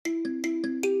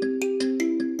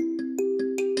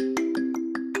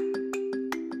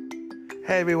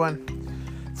Hey everyone,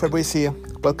 Fabrice here.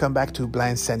 Welcome back to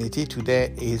Blind Sanity.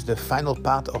 Today is the final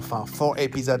part of our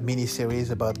 4-episode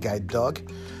mini-series about guide dog.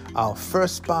 Our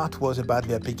first part was about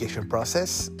the application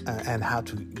process and how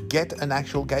to get an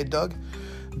actual guide dog.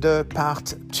 The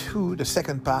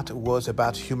second part was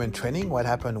about human training, what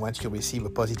happened once you receive a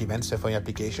positive answer for your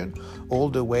application, all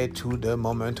the way to the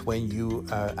moment when you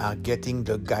are getting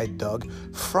the guide dog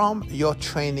from your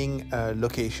training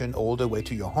location all the way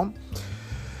to your home.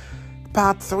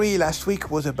 Part 3 last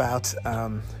week was about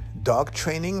dog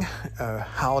training,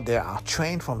 how they are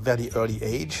trained from very early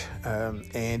age,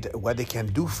 and what they can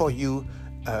do for you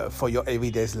for your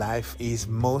everyday life is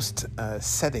most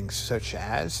settings, such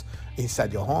as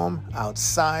inside your home,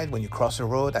 outside, when you cross a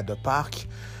road, at the park,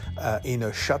 in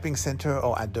a shopping center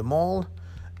or at the mall,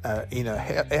 in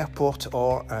an airport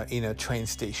or in a train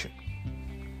station.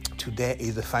 Today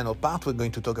is the final part. We're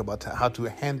going to talk about how to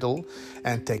handle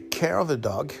and take care of the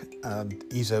dog,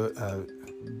 either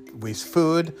with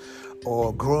food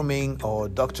or grooming or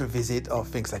doctor visit or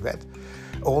things like that,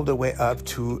 all the way up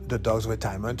to the dog's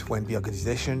retirement, when the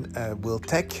organization will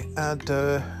take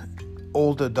the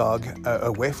older dog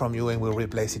away from you and will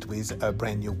replace it with a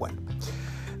brand new one.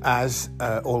 As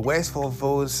always, for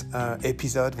those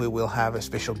episodes, we will have a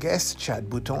special guest, Chad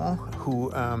Bouton,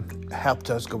 who helped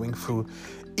us going through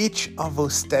each of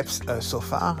those steps so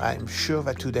far. I'm sure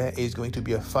that today is going to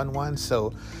be a fun one,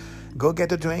 so go get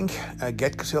a drink,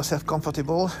 get yourself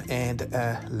comfortable, and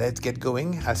let's get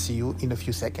going. I'll see you in a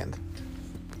few seconds.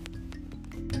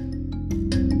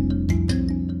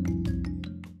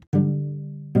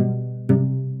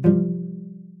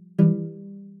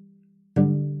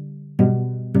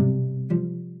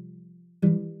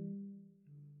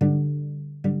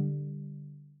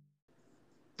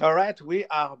 All right, we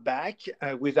are back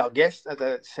with our guest. As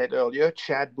I said earlier,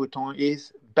 Chad Bouton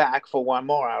is back for one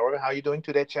more hour. How are you doing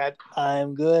today, Chad?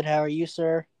 I'm good. How are you,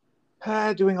 sir?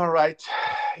 Doing all right.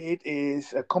 It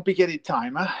is a complicated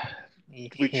time. We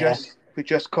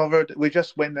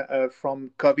just went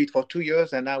from COVID for 2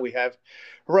 years, and now we have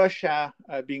Russia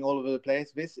being all over the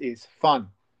place. This is fun.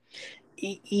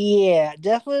 Yeah,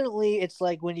 definitely. It's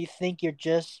like when you think you're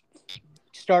just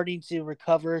starting to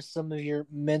recover some of your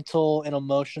mental and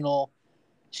emotional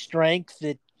strength,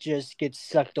 it just gets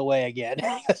sucked away again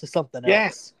to something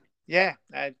else. Yeah.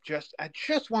 I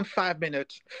just want 5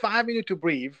 minutes, 5 minutes to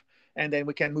breathe, and then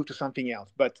we can move to something else.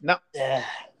 But no.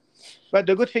 But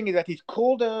the good thing is that it's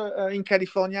cold in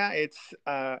California.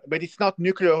 But it's not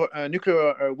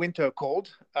nuclear winter cold.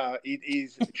 It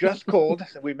is just cold.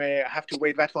 So we may have to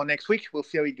wait that for next week. We'll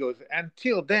see how it goes.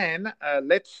 Until then,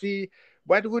 let's see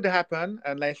what would happen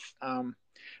unless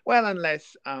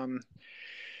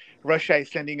Russia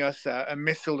is sending us a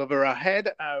missile over our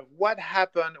head. What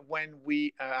happened when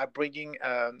we are bringing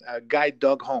a guide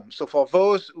dog home? So for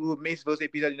those who missed those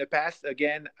episodes in the past,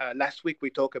 again, last week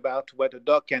we talked about what a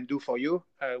dog can do for you.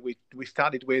 We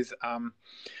started with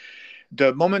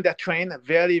the moment they're trained,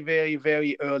 very, very,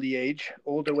 very early age,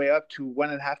 all the way up to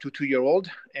 1.5 to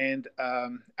 2-year-old. And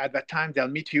at that time, they'll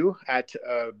meet you at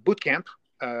boot camp,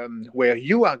 where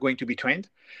you are going to be trained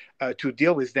to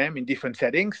deal with them in different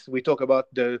settings. We talk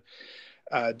about the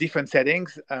different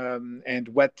settings and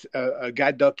what a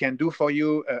guide dog can do for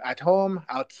you at home,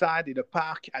 outside, in a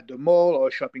park, at the mall or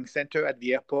shopping center, at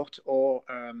the airport, or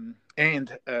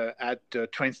and at the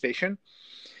train station.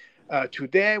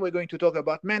 Today, we're going to talk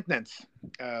about maintenance.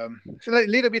 It's a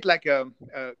little bit like a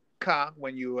car.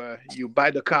 When you buy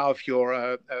the car of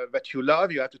your that you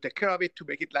love, you have to take care of it to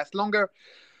make it last longer.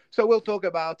 So we'll talk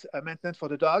about maintenance for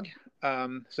the dog,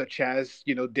 such as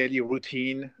daily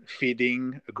routine,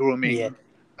 feeding, grooming.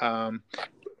 Yeah.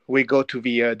 We go to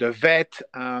the vet,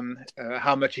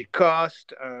 how much it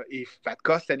costs, if that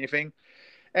costs anything,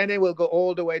 and then we'll go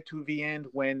all the way to the end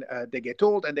when they get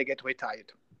old and they get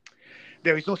retired.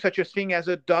 There is no such a thing as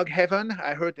a dog heaven.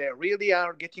 I heard they really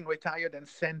are getting retired and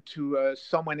sent to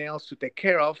someone else to take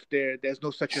care of. There's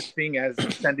no such a thing as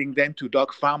sending them to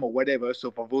dog farm or whatever. So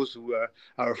for those who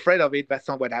are afraid of it, that's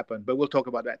not what happened. But we'll talk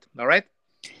about that. All right?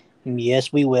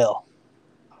 Yes, we will.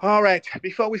 All right.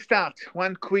 Before we start,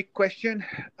 one quick question.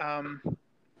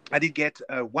 I did get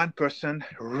one person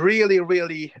really,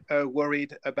 really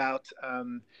worried about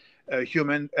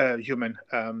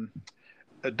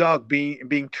a dog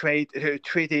being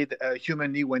treated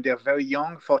humanly when they're very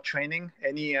young for training.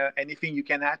 Anything you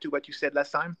can add to what you said last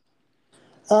time?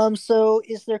 So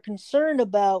is there concern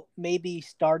about maybe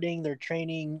starting their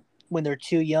training when they're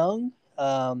too young?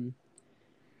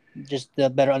 Just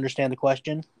to better understand the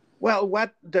question. Well,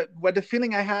 what the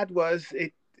feeling I had was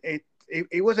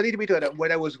it was a little bit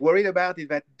what I was worried about is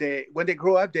that when they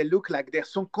grow up, they look like they're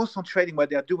so concentrating what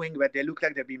they're doing that they look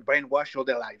like they've been brainwashed all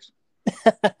their lives.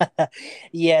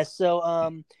 Yeah. So,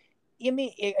 I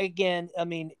mean, again, I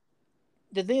mean,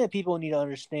 the thing that people need to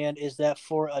understand is that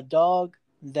for a dog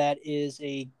that is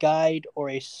a guide or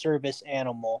a service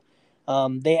animal,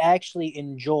 they actually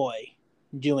enjoy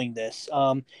doing this.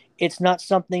 It's not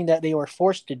something that they were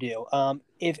forced to do.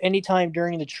 If any time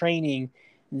during the training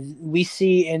we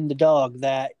see in the dog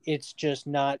that it's just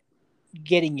not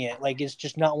getting it, like it's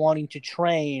just not wanting to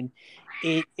train,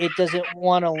 it doesn't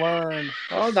want to learn.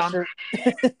 Hold on.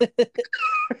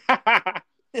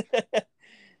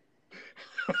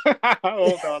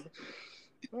 Hold on.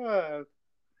 Uh,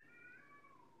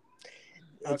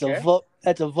 okay.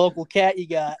 That's a vocal cat you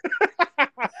got.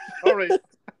 Sorry.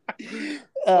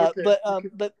 Okay.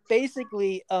 But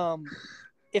basically,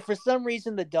 if for some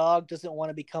reason the dog doesn't want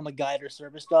to become a guide or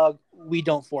service dog, we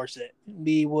don't force it.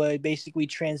 We would basically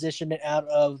transition it out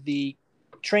of the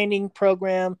training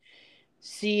program,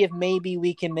 see if maybe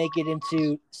we can make it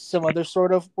into some other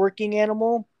sort of working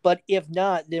animal. But if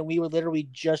not, then we would literally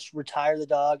just retire the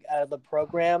dog out of the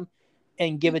program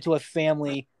and give it to a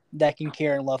family that can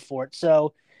care and love for it.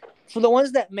 So for the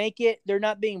ones that make it, they're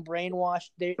not being brainwashed.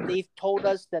 They've told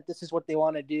us that this is what they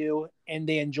want to do, and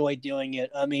they enjoy doing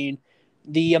it. I mean,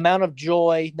 the amount of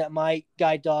joy that my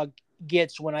guide dog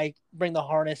gets when I bring the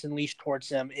harness and leash towards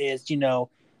him is,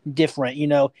 different.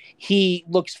 He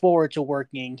looks forward to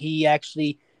working. He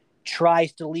actually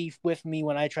tries to leave with me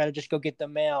when I try to just go get the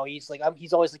mail. He's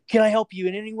always like, "Can I help you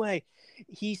in any way?"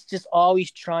 He's just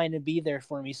always trying to be there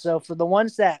for me. So for the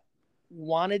ones that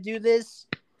want to do this,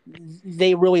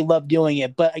 they really love doing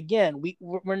it. But again,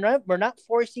 we're not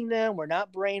forcing them. We're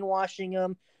not brainwashing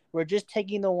them. We're just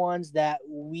taking the ones that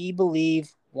we believe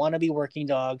want to be working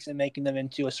dogs and making them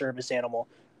into a service animal.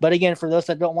 But again, for those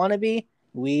that don't want to be,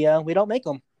 we don't make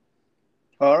them.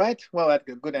 All right. Well, that's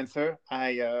a good answer.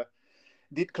 I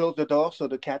did close the door, so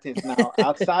the cat is now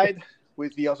outside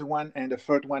with the other one, and the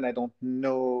third one, I don't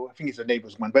know. I think it's the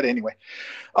neighbor's one, but anyway.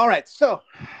 All right. So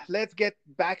let's get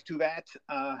back to that.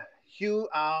 You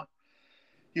are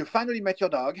you finally met your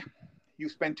dog. You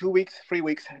spent 2 weeks, 3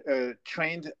 weeks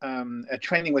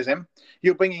training with him.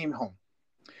 You're bringing him home.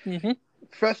 Mm-hmm.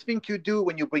 First thing you do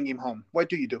when you bring him home, what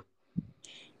do you do?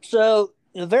 So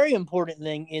the very important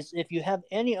thing is if you have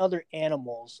any other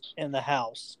animals in the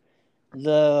house,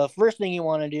 the first thing you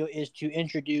want to do is to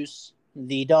introduce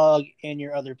the dog and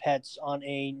your other pets on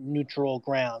a neutral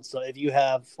ground. So if you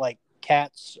have like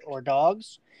cats or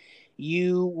dogs,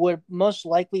 you would most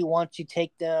likely want to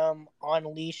take them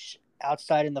on leash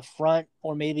outside in the front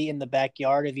or maybe in the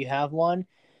backyard if you have one.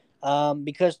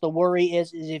 Because the worry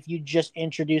is if you just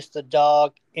introduce the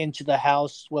dog into the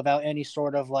house without any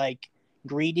sort of like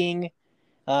greeting,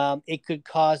 it could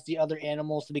cause the other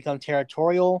animals to become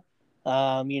territorial.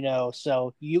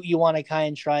 So you want to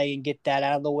kind of try and get that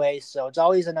out of the way. So it's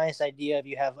always a nice idea if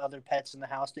you have other pets in the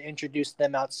house to introduce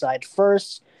them outside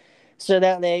first, so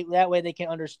that way they can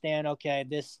understand. Okay,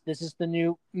 this is the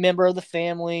new member of the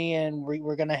family, and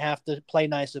we're gonna have to play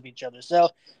nice with each other. So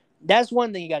that's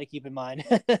one thing you got to keep in mind.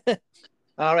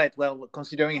 All right. Well,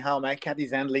 considering how my cat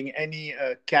is handling any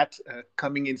cat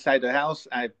coming inside the house,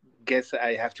 I guess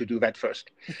I have to do that first.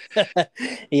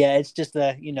 Yeah, it's just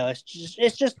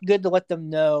it's just good to let them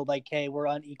know, like, hey, we're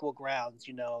on equal grounds.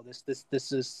 This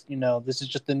is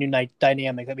just the new night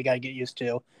dynamic that we got to get used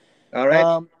to. All right.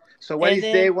 Um, So, what and is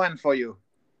day then one for you?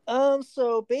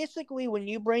 So basically, when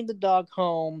you bring the dog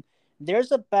home,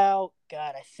 there's about,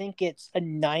 God, I think it's a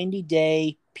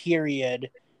 90-day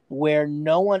period where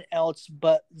no one else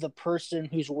but the person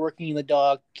who's working the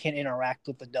dog can interact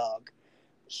with the dog.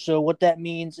 So what that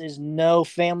means is no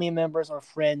family members or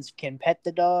friends can pet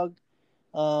the dog,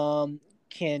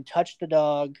 can touch the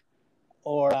dog,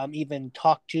 or even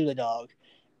talk to the dog.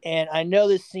 And I know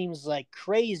this seems like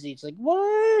crazy. It's like,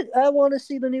 what? I want to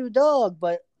see the new dog.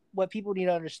 But what people need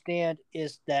to understand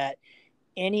is that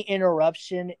any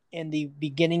interruption in the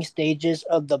beginning stages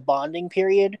of the bonding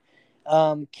period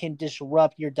can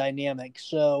disrupt your dynamic.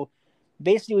 So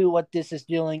basically, what this is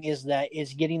doing is that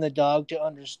it's getting the dog to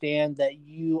understand that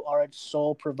you are its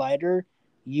sole provider.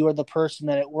 You are the person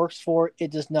that it works for. It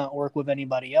does not work with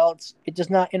anybody else. It does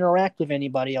not interact with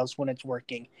anybody else when it's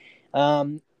working.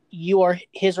 You are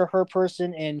his or her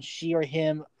person, and she or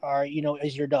him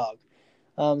is your dog.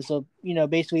 So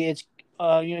basically, it's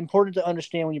important to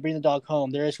understand when you bring the dog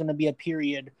home. There is going to be a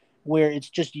period where it's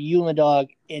just you and the dog,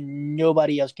 and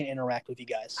nobody else can interact with you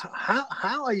guys.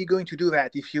 How are you going to do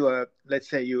that if you are, let's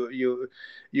say, you're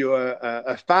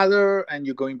a father and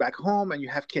you're going back home and you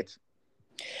have kids?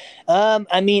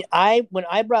 I mean, I when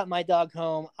I brought my dog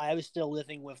home, I was still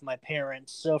living with my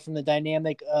parents. So from the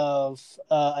dynamic of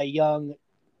a young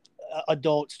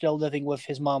adult still living with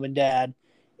his mom and dad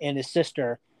and his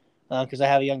sister, because I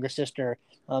have a younger sister.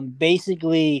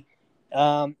 Basically,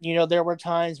 there were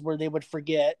times where they would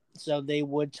forget, so they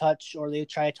would touch or they would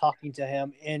try talking to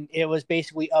him, and it was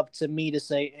basically up to me to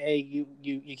say, "Hey,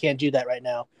 you can't do that right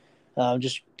now.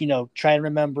 Just try and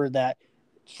remember that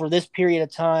for this period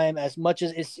of time, as much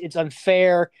as it's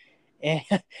unfair." And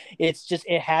it's just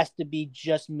it has to be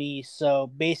just me. So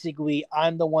basically,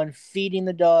 I'm the one feeding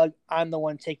the dog. I'm the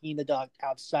one taking the dog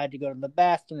outside to go to the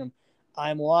bathroom.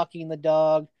 I'm walking the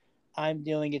dog. I'm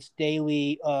doing its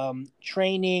daily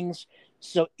trainings.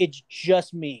 So it's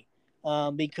just me,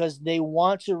 because they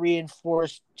want to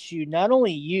reinforce to not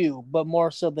only you but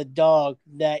more so the dog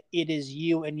that it is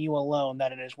you and you alone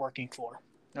that it is working for.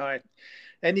 All right.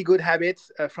 Any good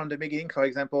habits from the beginning? For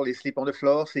example, is sleep on the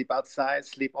floor, sleep outside,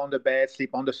 sleep on the bed,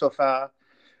 sleep on the sofa.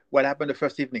 What happened the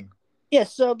first evening? Yeah,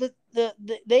 so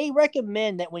they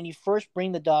recommend that when you first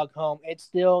bring the dog home, it's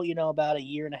still, about a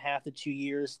year and a half to 2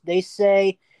 years. They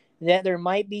say that there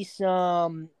might be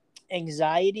some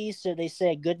anxiety, so they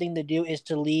say a good thing to do is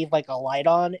to leave like a light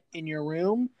on in your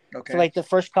room for Okay. like the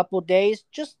first couple of days.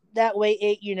 Just that way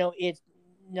it's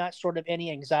not sort of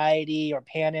any anxiety or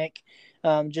panic.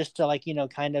 Just to like,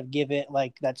 kind of give it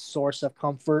like that source of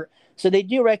comfort. So they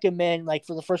do recommend like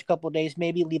for the first couple of days,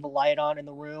 maybe leave a light on in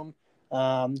the room,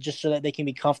 just so that they can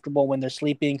be comfortable when they're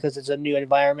sleeping because it's a new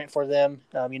environment for them,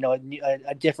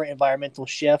 a different environmental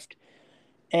shift.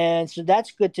 And so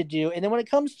that's good to do. And then when it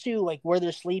comes to like where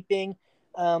they're sleeping,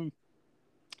 um,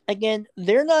 again,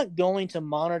 they're not going to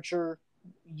monitor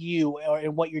you or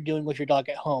and what you're doing with your dog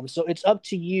at home. So it's up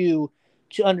to you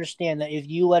to understand that if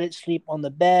you let it sleep on the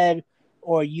bed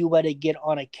or you let it get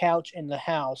on a couch in the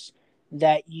house,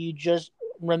 that you just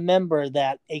remember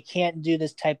that it can't do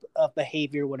this type of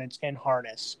behavior when it's in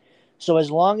harness. So as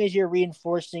long as you're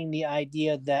reinforcing the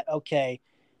idea that, okay,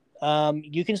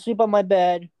 you can sleep on my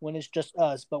bed when it's just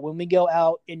us, but when we go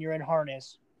out and you're in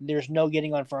harness, there's no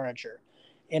getting on furniture.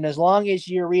 And as long as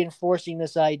you're reinforcing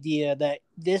this idea that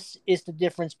this is the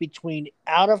difference between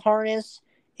out of harness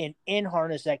and in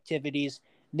harness activities,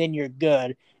 then you're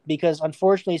good. Because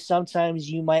unfortunately, sometimes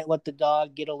you might let the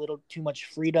dog get a little too much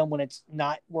freedom when it's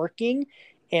not working.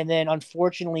 And then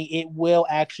unfortunately, it will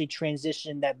actually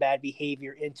transition that bad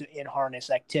behavior into in harness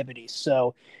activities.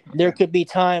 So, there Okay. could be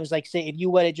times like say if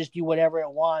you let it just do whatever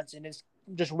it wants and it's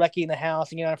just wrecking the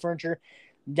house and getting on furniture,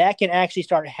 that can actually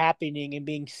start happening and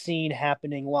being seen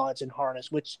happening while it's in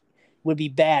harness, which would be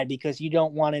bad because you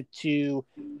don't want it to,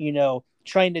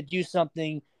 trying to do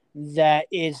something that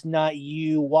is not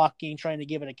you walking, trying to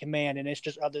give it a command, and it's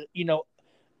just other,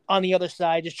 on the other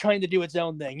side, just trying to do its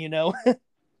own thing.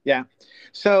 Yeah.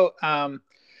 So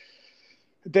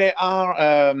they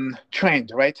are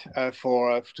trained, right,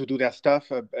 for to do their stuff,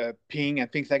 peeing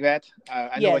and things like that.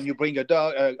 I know when Yes. you bring a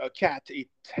dog, a cat, it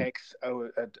takes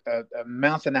a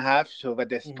month and a half so that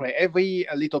they Mhm. spray every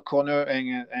little corner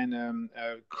and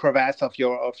crevasse of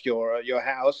your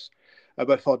house.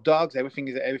 But for dogs,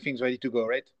 everything's ready to go,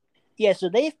 right? Yeah, so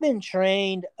they've been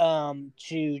trained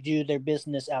to do their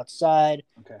business outside.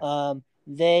 Okay.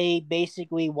 They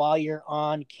basically, while you're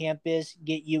on campus,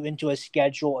 get you into a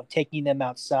schedule of taking them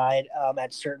outside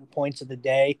at certain points of the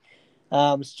day.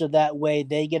 So that way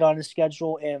they get on a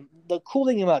schedule. And the cool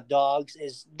thing about dogs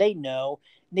is they know.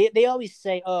 They always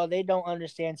say, oh, they don't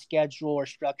understand schedule or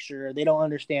structure. They don't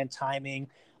understand timing.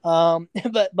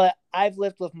 But I've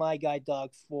lived with my guide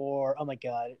dog for, oh my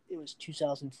God, it was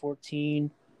 2014.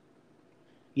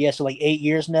 Yeah, so like 8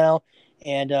 years now,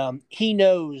 and he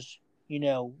knows,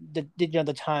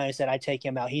 the times that I take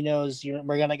him out. He knows,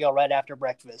 we're gonna go right after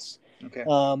breakfast. Okay.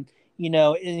 And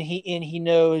he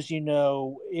knows,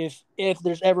 if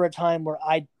there's ever a time where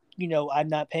I'm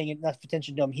not paying enough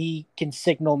attention to him, he can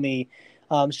signal me.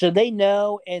 So they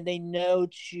know, and they know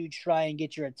to try and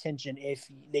get your attention if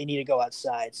they need to go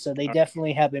outside. So they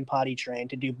definitely have been potty trained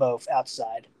to do both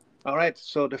outside. All right.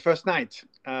 So the first night,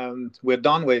 we're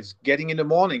done with getting in the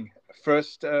morning.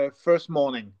 First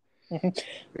morning.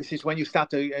 This is when you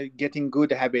start getting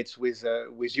good habits with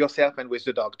yourself and with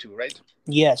the dog too, right?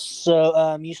 Yes.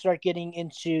 So you start getting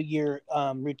into your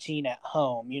routine at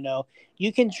home.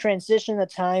 You can transition the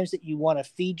times that you want to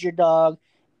feed your dog.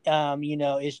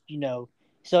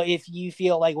 So if you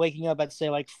feel like waking up at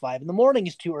say like 5 in the morning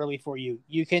is too early for you,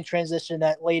 you can transition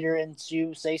that later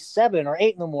into say 7 or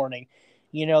 8 in the morning.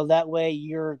 That way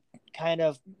you're kind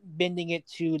of bending it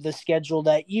to the schedule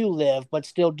that you live, but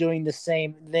still doing the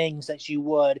same things that you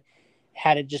would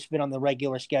had it just been on the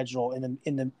regular schedule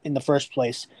in the first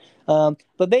place.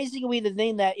 But basically, the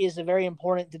thing that is very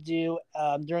important to do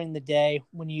during the day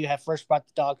when you have first brought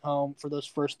the dog home for those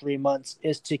first 3 months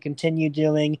is to continue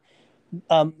doing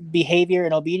behavior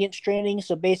and obedience training.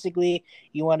 So basically,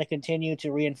 you want to continue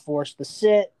to reinforce the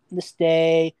sit, the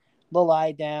stay, the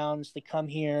lie downs, the come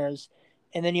heres,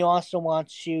 and then you also want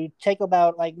to take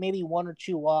about like maybe 1 or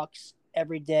 2 walks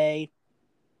every day.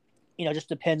 Just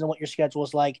depends on what your schedule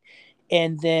is like,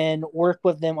 and then work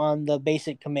with them on the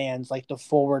basic commands like the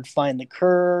forward find the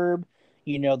curb,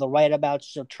 the right about,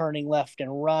 so turning left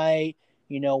and right,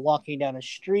 walking down a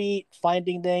street,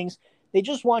 finding things. They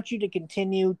just want you to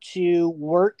continue to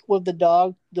work with the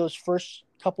dog those first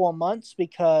couple of months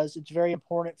because it's very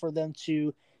important for them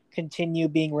to continue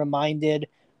being reminded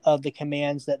of the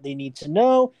commands that they need to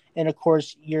know. And of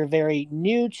course, you're very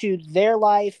new to their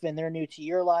life and they're new to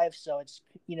your life. So it's,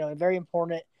 very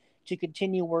important to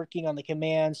continue working on the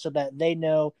commands so that they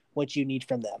know what you need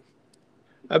from them.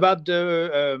 About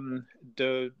the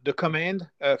command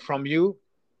from you,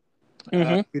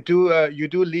 Mm-hmm. you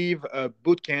do leave a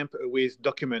boot camp with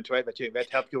document, right? That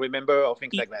help you remember or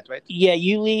things like that, right? Yeah,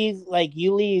 you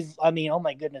leave. I mean, oh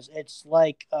my goodness, it's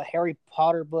like a Harry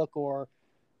Potter book, or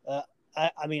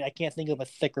I mean, I can't think of a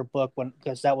thicker book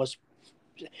because that was.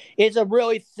 It's a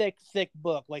really thick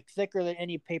book, like thicker than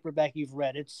any paperback you've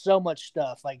read. It's so much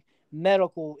stuff, like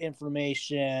medical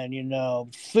information,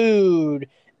 food,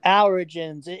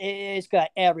 allergens. It's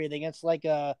got everything. It's like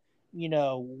a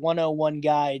 101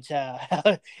 guide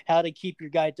to how to keep your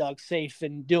guide dog safe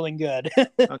and doing good.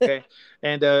 Okay,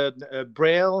 and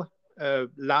braille,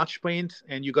 large print,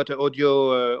 and you got an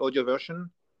audio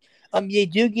version. They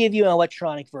do give you an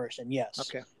electronic version, yes.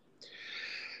 Okay.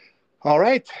 All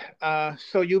right.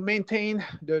 So you maintain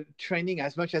the training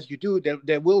as much as you do.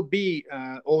 There will be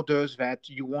orders that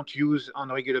you won't use on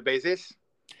a regular basis.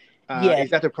 Yeah. Is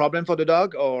that a problem for the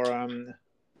dog, or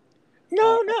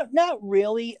No, not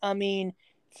really. I mean,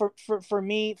 for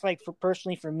me, like for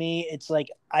personally for me, it's like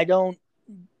I don't.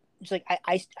 It's like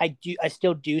I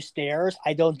still do stairs.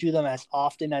 I don't do them as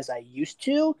often as I used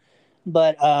to,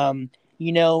 but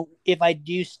if I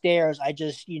do stairs, I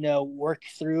just work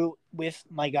through with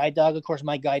my guide dog. Of course,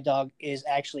 my guide dog is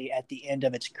actually at the end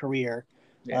of its career.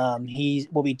 yeah? He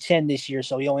will be 10 this year,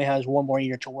 so he only has one more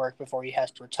year to work before he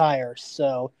has to retire.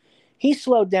 So he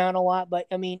slowed down a lot, but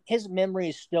I mean, his memory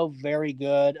is still very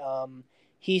good.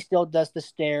 He still does the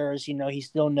stairs. He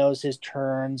still knows his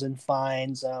turns and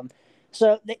finds.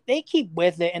 So they keep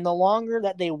with it, and the longer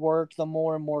that they work, the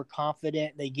more and more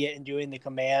confident they get in doing the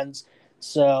commands.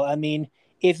 So, I mean,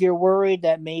 if you're worried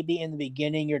that maybe in the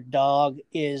beginning your dog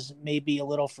is maybe a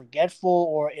little forgetful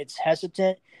or it's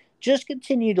hesitant, just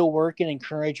continue to work and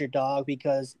encourage your dog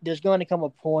because there's going to come a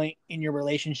point in your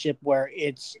relationship where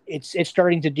it's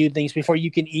starting to do things before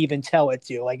you can even tell it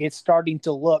to. Like it's starting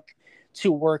to look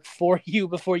to work for you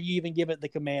before you even give it the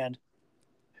command.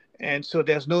 And so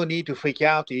there's no need to freak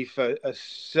out if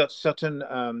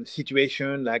certain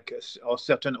situation or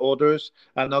certain orders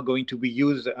are not going to be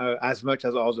used as much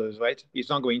as others, right? It's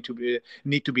not going to be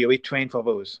need to be retrained for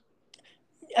those.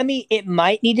 I mean, it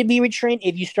might need to be retrained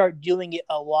if you start doing it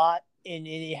a lot, and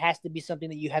it has to be something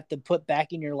that you have to put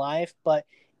back in your life. But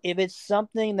if it's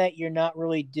something that you're not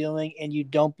really doing and you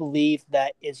don't believe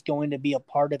that it's going to be a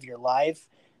part of your life,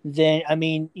 then I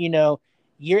mean,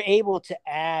 you're able to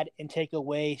add and take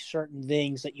away certain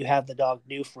things that you have the dog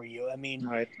do for you. I mean,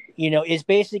 All right. it's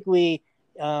basically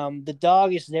the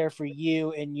dog is there for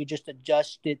you and you just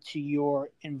adjust it to your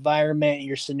environment,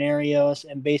 your scenarios,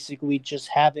 and basically just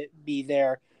have it be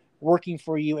there working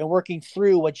for you and working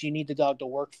through what you need the dog to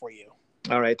work for you.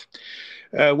 All right.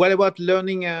 What about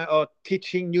learning or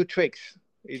teaching new tricks?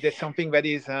 Is there something that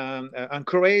is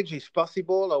encouraged, is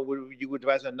possible, or you would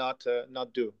rather not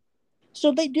do?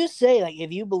 So they do say, like,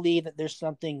 if you believe that there's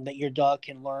something that your dog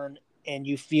can learn and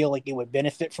you feel like it would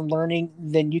benefit from learning,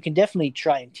 then you can definitely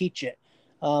try and teach it.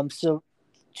 So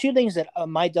two things that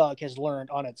my dog has learned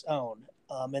on its own,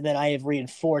 and then I have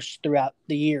reinforced throughout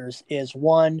the years is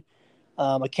one,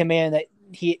 a command that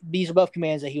these are both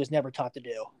commands that he was never taught to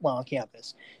do while on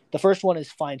campus. The first one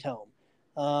is find home.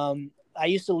 I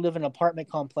used to live in an apartment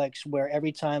complex where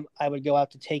every time I would go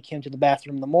out to take him to the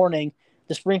bathroom in the morning,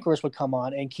 the sprinklers would come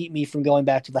on and keep me from going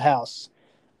back to the house.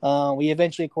 We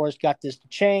eventually, of course, got this to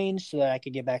change so that I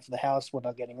could get back to the house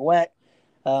without getting wet.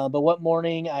 But one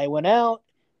morning I went out,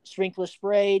 sprinkler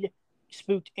sprayed,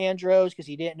 spooked Andros because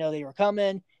he didn't know they were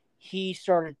coming. He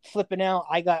started flipping out.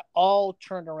 I got all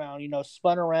turned around,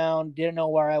 spun around, didn't know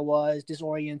where I was,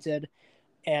 disoriented.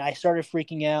 And I started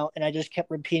freaking out. And I just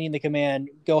kept repeating the command,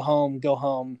 go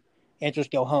home, Andros,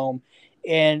 go home.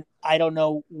 And I don't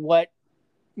know what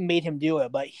made him do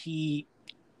it, but he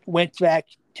went back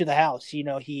to the house.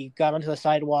 He got onto the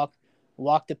sidewalk,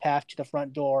 walked the path to the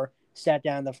front door, sat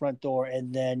down in the front door,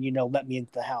 and then let me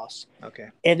into the house. Okay.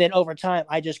 And then over time,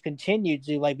 I just continued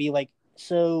to be like,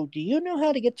 so do you know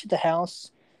how to get to the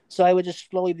house? So I would just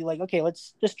slowly be like, okay,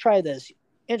 let's just try this.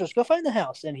 Andros, go find the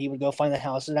house, and he would go find the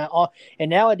house. And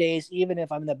nowadays, even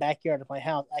if I'm in the backyard of my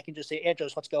house, I can just say,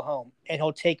 Andros, let's go home, and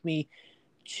he'll take me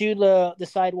to the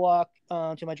sidewalk,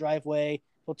 to my driveway.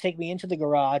 He'll take me into the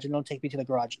garage, and he'll take me to the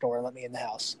garage door and let me in the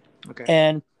house. Okay.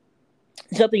 And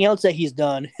something else that he's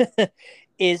done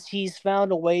is he's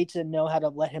found a way to know how to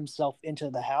let himself into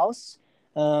the house.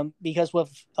 Because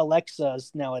with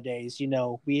Alexas nowadays,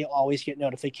 we always get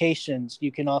notifications.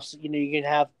 You can also, you can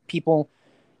have people,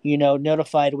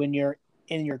 notified when you're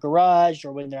in your garage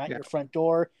or when they're at your front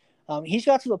door. He's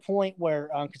got to the point where,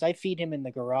 because I feed him in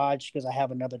the garage because I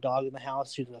have another dog in the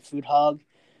house who's a food hog.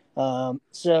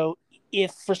 So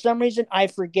if for some reason I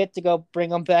forget to go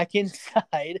bring him back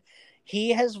inside,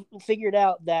 he has figured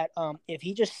out that if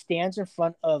he just stands in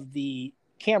front of the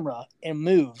camera and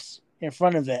moves in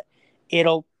front of it,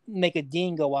 it'll make a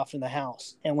ding go off in the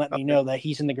house and let me know that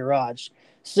he's in the garage.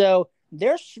 So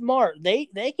they're smart.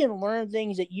 They can learn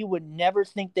things that you would never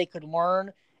think they could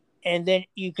learn. And then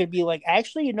you could be like,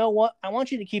 actually, you know what? I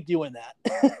want you to keep doing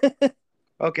that.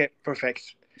 Okay,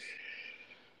 perfect.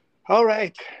 All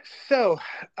right. So,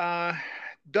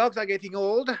 dogs are getting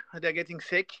old. They're getting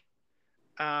sick.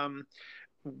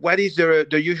 What is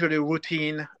the usual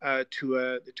routine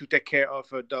to take care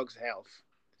of a dog's health?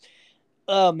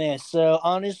 Oh man, so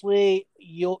honestly,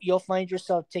 you'll find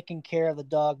yourself taking care of the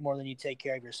dog more than you take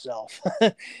care of yourself.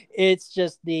 It's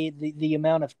just the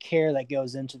amount of care that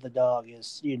goes into the dog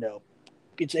is,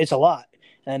 it's a lot.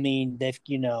 I mean,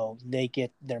 they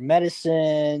get their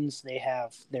medicines, they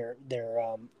have their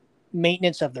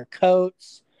maintenance of their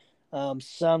coats.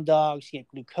 Some dogs get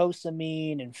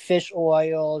glucosamine and fish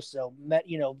oil, so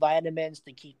vitamins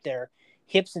to keep their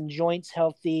hips and joints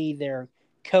healthy, their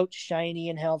coat shiny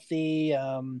and healthy.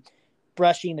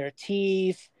 Brushing their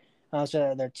teeth,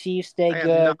 so their teeth stay I am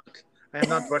good. not. I am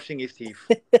not brushing his teeth.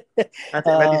 That is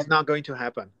um, not going to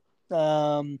happen.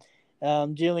 um,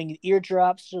 Doing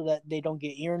eardrops so that they don't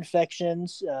get ear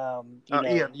infections.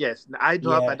 Ear, yes. Eye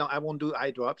drop. I Yeah. don't. I won't do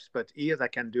eye drops, but ears I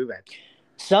can do that.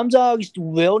 Some dogs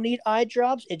will need eye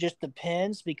drops. It just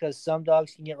depends because some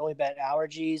dogs can get really bad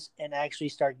allergies and actually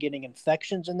start getting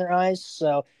infections in their eyes.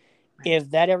 So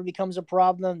if that ever becomes a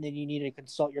problem, then you need to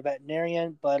consult your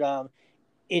veterinarian. But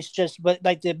it's just, but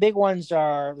like the big ones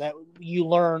are that you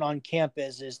learn on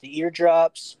campus is the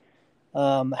eardrops,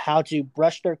 how to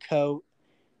brush their coat,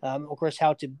 of course,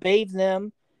 how to bathe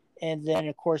them. And then,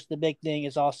 of course, the big thing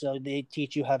is also they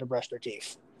teach you how to brush their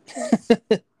teeth.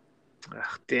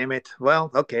 Ugh, damn it. Well,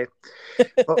 okay.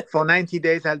 For 90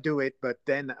 days I'll do it, but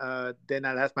then I'll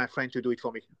ask my friend to do it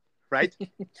for me. Right?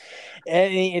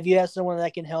 And if you have someone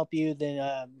that can help you, then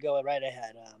go right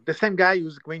ahead. The same guy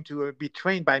who's going to be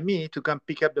trained by me to come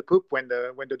pick up the poop when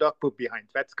the dog poop behind.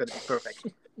 That's going to be perfect.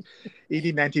 He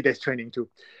did 90 days training too.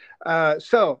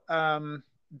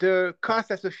 The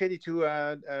cost associated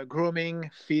to grooming,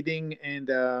 feeding, and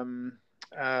um,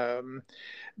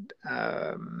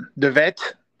 the vet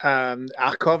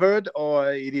are covered,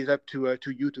 or it is up to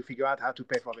you to figure out how to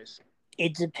pay for this.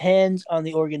 It depends on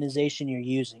the organization you're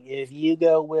using. If you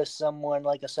go with someone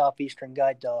like a Southeastern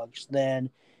Guide Dogs, then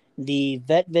the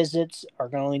vet visits are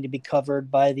going to be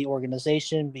covered by the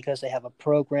organization because they have a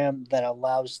program that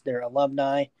allows their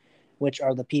alumni, which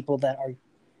are the people that are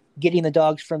getting the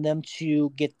dogs from them,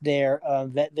 to get their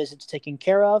vet visits taken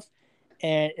care of.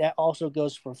 And that also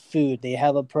goes for food. They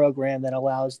have a program that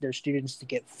allows their students to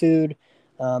get food.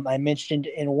 I mentioned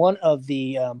in one of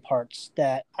the parts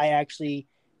that I actually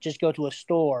just go to a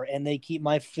store and they keep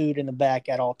my food in the back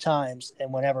at all times.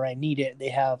 And whenever I need it, they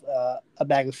have a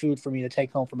bag of food for me to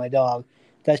take home for my dog.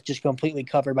 That's just completely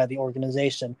covered by the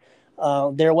organization.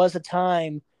 There was a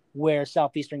time where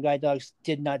Southeastern Guide Dogs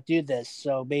did not do this.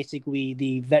 So basically,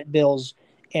 the vet bills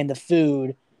and the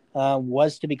food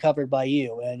was to be covered by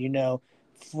you. And,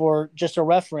 for just a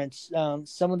reference,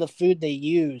 some of the food they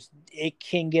use, it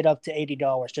can get up to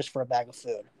 $80 just for a bag of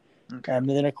food. Okay. And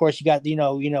then of course you got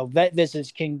vet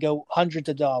visits can go hundreds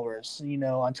of dollars.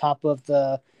 On top of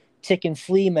the tick and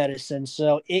flea medicine,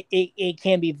 so it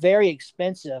can be very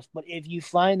expensive. But if you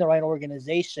find the right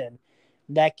organization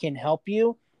that can help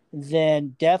you,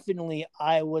 then definitely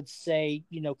I would say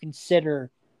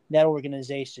consider that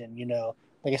organization.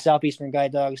 Like a Southeastern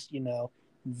Guide Dogs.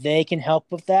 They can help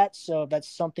with that. So if that's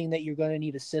something that you're going to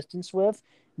need assistance with,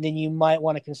 then you might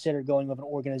want to consider going with an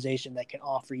organization that can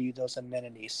offer you those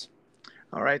amenities.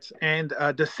 All right. And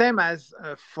the same as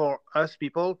for us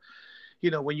people,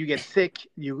 when you get sick,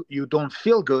 you don't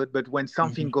feel good, but when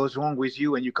something Hmm. goes wrong with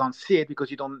you and you can't see it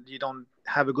because you don't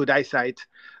have a good eyesight,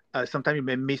 sometimes you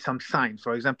may miss some signs.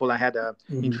 For example, I had a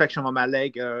Hmm. infection on my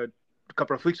leg a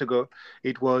couple of weeks ago.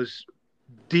 It was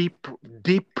deep,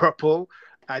 deep purple.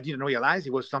 I didn't realize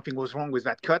something was wrong with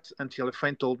that cut until a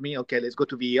friend told me, "Okay, let's go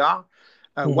to the ER."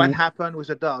 What Hmm. happened with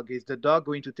the dog? Is the dog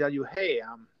going to tell you, "Hey,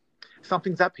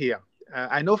 something's up here"?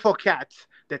 I know for cats,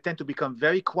 they tend to become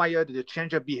very quiet. They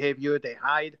change their behavior. They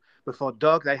hide. But for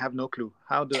dogs, I have no clue.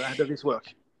 How does this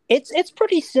work? It's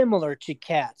pretty similar to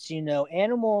cats.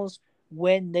 Animals,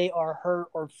 when they are hurt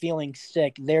or feeling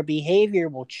sick, their behavior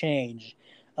will change.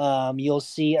 You'll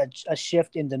see a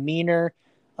shift in demeanor.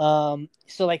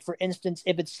 So, like for instance,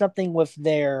 if it's something with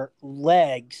their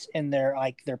legs and their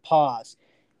paws,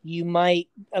 you might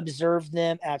observe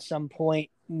them at some point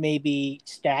maybe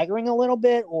staggering a little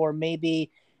bit, or maybe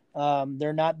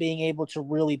they're not being able to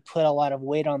really put a lot of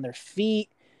weight on their feet.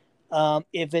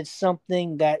 If it's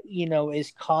something that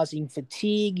is causing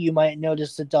fatigue, you might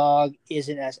notice the dog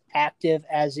isn't as active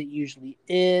as it usually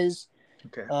is.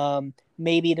 Okay.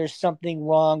 Maybe there's something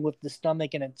wrong with the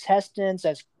stomach and intestines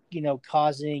that's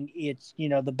causing its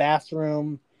the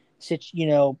bathroom,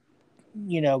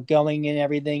 going and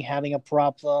everything, having a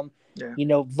problem. Yeah.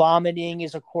 Vomiting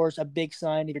is, of course, a big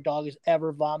sign. If your dog is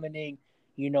ever vomiting,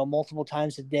 multiple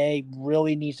times a day,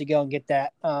 really needs to go and get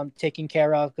that taken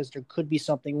care of because there could be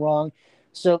something wrong.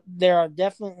 So there are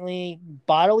definitely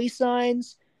bodily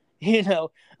signs,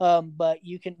 but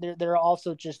there are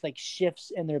also just like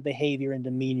shifts in their behavior and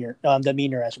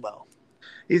demeanor as well.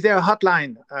 Is there a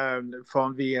hotline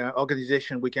from the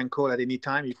organization we can call at any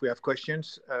time if we have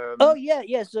questions? Oh yeah,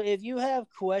 yeah. So if you have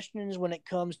questions when it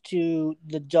comes to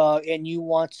the dog and you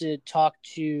want to talk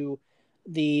to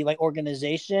the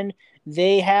organization,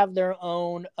 they have their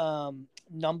own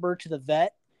number to the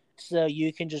vet, so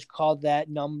you can just call that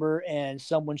number and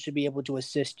someone should be able to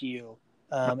assist you,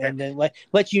 Okay. and then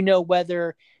let you know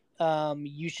whether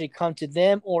you should come to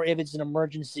them or if it's an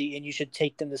emergency and you should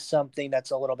take them to something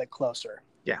that's a little bit closer.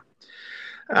 Yeah.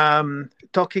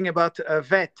 Talking about a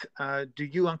vet, do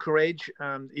you encourage,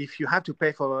 if you have to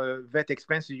pay for a vet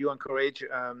expense, do you encourage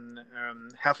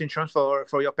health insurance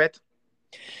for your pet?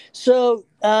 So,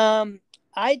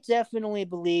 I definitely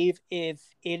believe if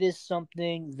it is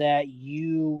something that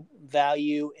you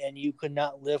value and you could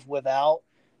not live without,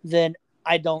 then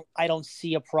I don't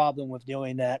see a problem with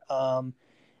doing that.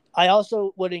 I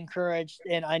also would encourage,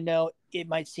 and I know it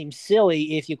might seem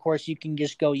silly if, of course, you can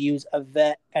just go use a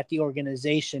vet at the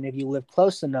organization if you live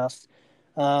close enough.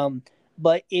 Um,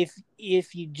 but if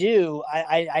you do,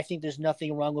 I think there's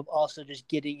nothing wrong with also just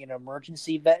getting an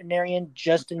emergency veterinarian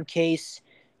just in case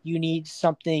you need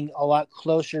something a lot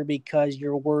closer because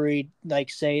you're worried, like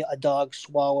say a dog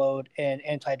swallowed an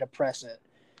antidepressant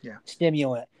Yeah.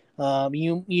 stimulant.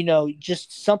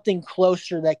 Just something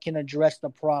closer that can address the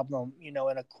problem, in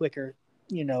a quicker,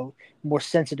 more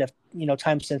sensitive,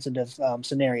 time sensitive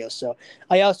scenario. So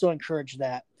I also encourage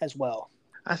that as well.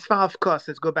 As far as costs,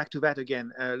 let's go back to that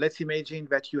again. Let's imagine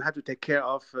that you have to take care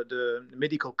of the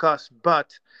medical costs,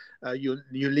 but you're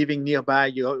living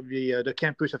nearby the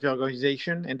campus of your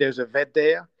organization, and there's a vet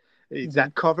there. Is Mm-hmm.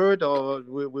 that covered, or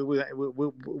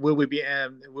will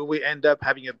we end up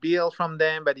having a bill from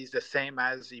them that is the same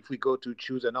as if we go to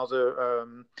choose another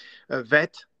a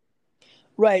vet?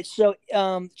 Right. So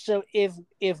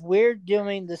if we're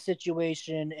doing the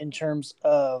situation in terms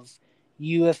of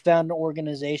you have found an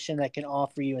organization that can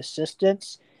offer you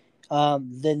assistance,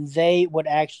 then they would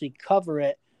actually cover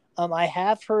it. I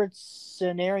have heard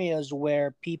scenarios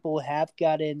where people have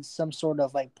gotten some sort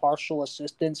of like partial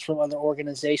assistance from other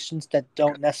organizations that Okay.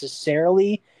 don't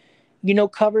necessarily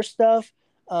cover stuff.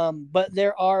 But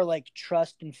there are like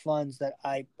trust and funds that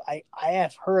I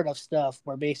have heard of stuff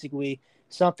where basically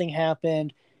something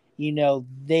happened.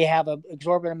 They have an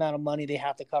exorbitant amount of money they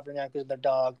have to cover now because of their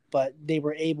dog, but they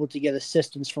were able to get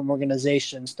assistance from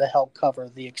organizations to help cover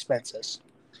the expenses.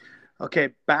 Okay,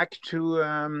 back to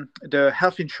the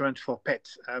health insurance for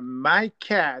pets. My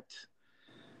cat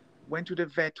went to the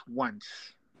vet once.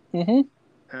 Mm-hmm.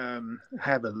 I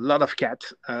have a lot of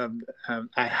cats. I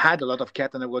had a lot of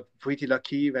cats, and I was pretty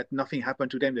lucky that nothing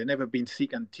happened to them. They've never been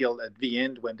sick until at the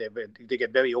end when they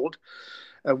get very old.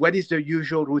 What is the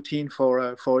usual routine for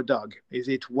a dog? Is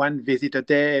it one visit a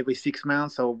day every 6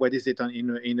 months, or what is it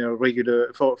in a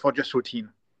regular for just routine?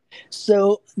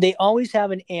 So they always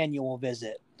have an annual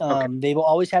visit. Okay. They will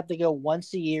always have to go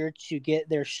once a year to get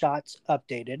their shots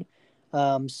updated.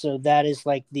 So that is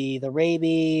like the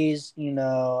rabies,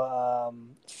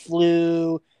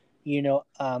 flu.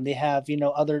 They have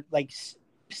other like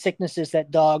sicknesses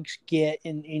that dogs get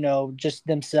in, just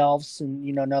themselves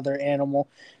and, another animal.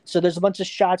 So there's a bunch of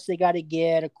shots they got to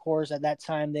get. Of course, at that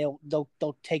time, they'll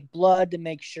take blood to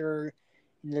make sure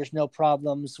there's no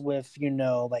problems with,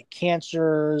 like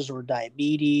cancers or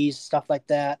diabetes, stuff like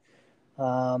that.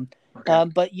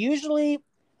 But usually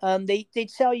they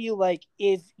tell you, like,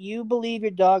 if you believe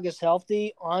your dog is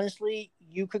healthy, honestly,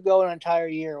 you could go an entire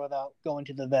year without going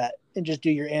to the vet and just do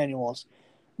your annuals.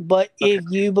 But if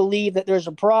you believe that there's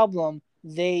a problem,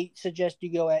 they suggest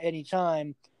you go at any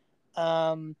time.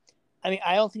 I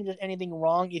don't think there's anything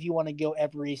wrong if you want to go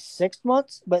every 6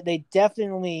 months, but they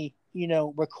definitely,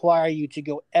 require you to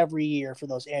go every year for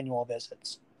those annual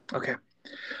visits. Okay.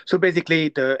 So basically,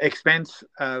 the expense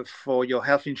for your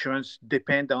health insurance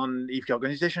depend on if your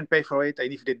organization pay for it,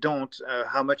 and if they don't,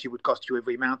 how much it would cost you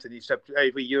every month, and it's up to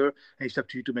every year, and it's up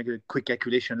to you to make a quick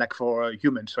calculation, like for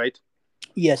humans, right?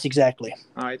 Yes, exactly.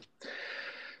 All right.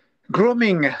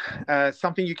 Grooming,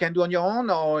 something you can do on your own,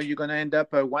 or you're gonna end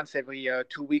up once every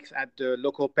 2 weeks at the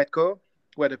local Petco,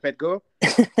 where the pet go,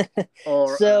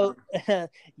 or so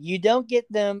you don't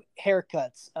get them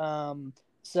haircuts.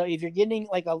 So if you're getting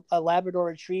like a Labrador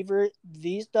Retriever,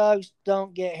 these dogs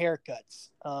don't get haircuts.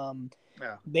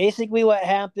 Yeah. Basically, what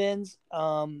happens,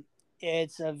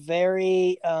 it's a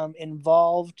very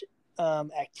involved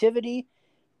activity.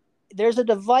 There's a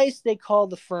device they call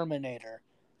the Furminator.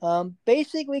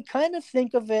 Basically, kind of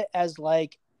think of it as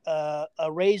like a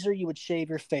razor you would shave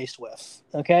your face with.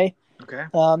 Okay. Okay.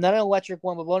 Not an electric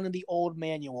one, but one of the old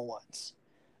manual ones.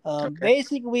 Okay.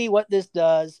 Basically, what this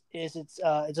does is it's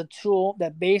a tool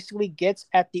that basically gets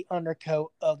at the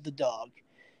undercoat of the dog,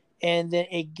 and then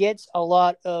it gets a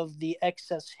lot of the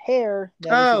excess hair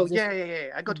that Oh, is yeah.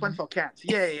 I got one for cats.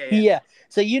 Yeah. Yeah.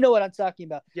 So you know what I'm talking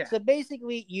about. Yeah. So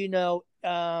basically,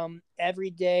 every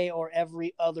day or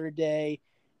every other day,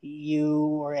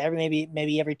 or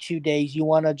maybe every 2 days, you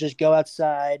want to just go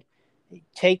outside,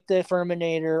 take the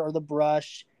Furminator or the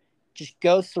brush, just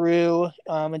go through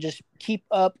and just keep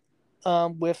up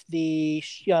with the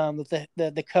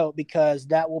coat, because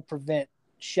that will prevent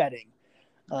shedding.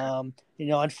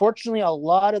 Unfortunately, a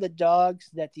lot of the dogs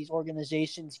that these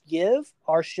organizations give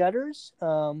are shedders.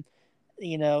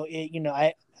 It's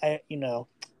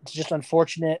just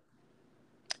unfortunate.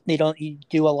 They don't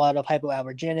do a lot of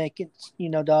hypoallergenic,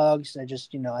 dogs. I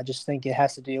just think it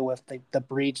has to deal with the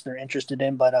breeds they're interested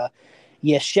in. But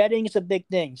yeah, shedding is a big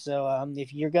thing. So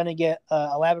if you're gonna get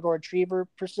a Labrador Retriever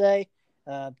per se,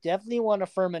 definitely want to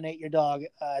furminate your dog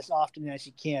as often as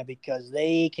you can, because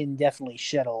they can definitely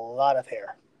shed a lot of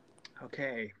hair.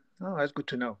 Okay. Oh, that's good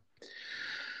to know.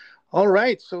 All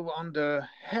right. So on the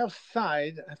health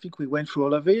side, I think we went through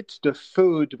all of it. The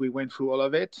food, we went through all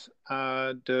of it.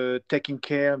 The taking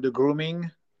care, the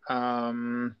grooming.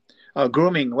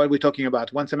 Grooming. What are we talking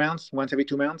about? Once a month? Once every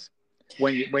 2 months?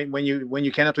 When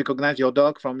you cannot recognize your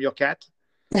dog from your cat?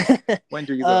 When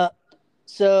do you go?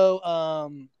 So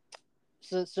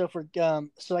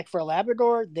like for a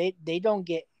Labrador, they don't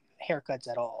get haircuts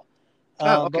at all.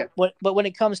 Oh, okay. But when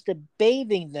it comes to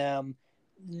bathing them,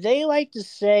 they like to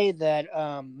say that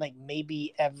like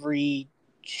maybe every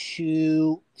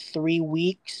 2-3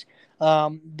 weeks.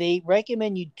 They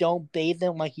recommend you don't bathe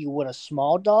them like you would a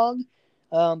small dog,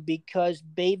 because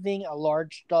bathing a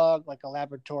large dog like a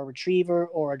Labrador Retriever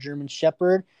or a German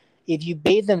Shepherd, if you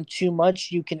bathe them too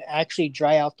much, you can actually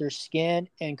dry out their skin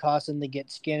and cause them to get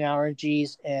skin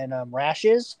allergies and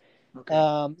rashes. Okay.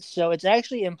 So it's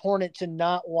actually important to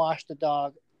not wash the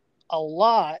dog a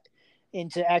lot, and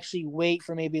to actually wait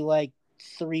for maybe like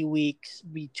 3 weeks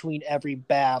between every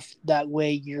bath. That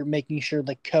way you're making sure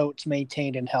the coat's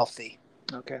maintained and healthy.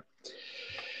 Okay.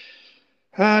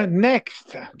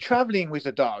 Next, traveling with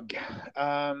a dog.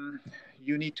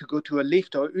 You need to go to a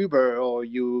Lyft or Uber, or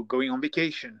you going on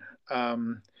vacation.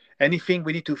 Anything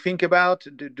we need to think about?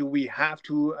 Do we have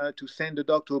to send the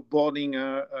dog to a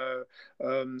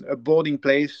boarding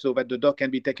place so that the dog can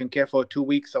be taken care for 2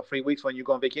 weeks or 3 weeks when you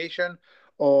go on vacation,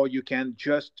 or you can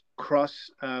just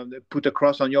put a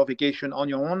cross on your vacation on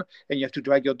your own, and you have to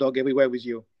drag your dog everywhere with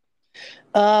you?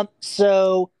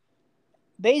 So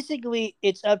basically,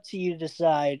 it's up to you to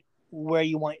decide where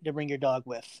you want to bring your dog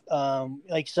with.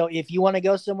 So if you want to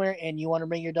go somewhere and you want to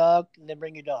bring your dog, then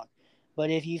bring your dog. But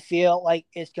if you feel like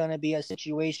it's going to be a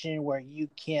situation where you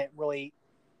can't really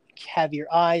have your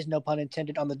eyes, no pun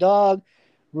intended, on the dog,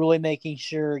 really making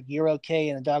sure you're okay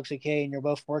and the dog's okay and you're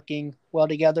both working well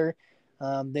together,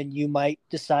 then you might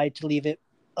decide to leave it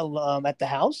at the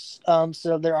house.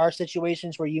 So there are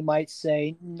situations where you might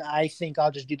say, I think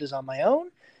I'll just do this on my own.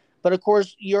 But of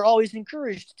course, you're always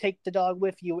encouraged to take the dog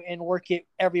with you and work it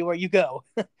everywhere you go.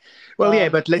 Well, yeah,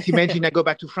 but let's imagine I go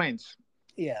back to France.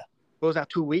 Yeah. Those are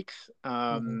 2 weeks.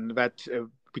 Mm-hmm. That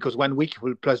Because 1 week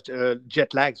will plus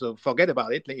jet lag, so forget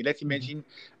about it. Let's Mm-hmm. imagine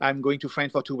I'm going to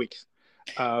France for 2 weeks.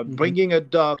 Mm-hmm. Bringing a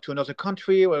dog to another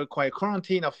country will require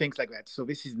quarantine or things like that. So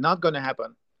this is not going to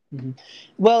happen. Mm-hmm.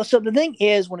 Well, so the thing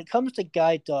is, when it comes to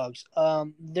guide dogs,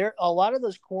 there a lot of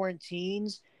those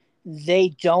quarantines, they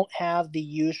don't have the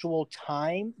usual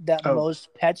time that Oh,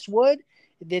 most pets would.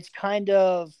 It's kind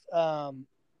of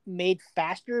made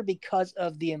faster because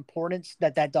of the importance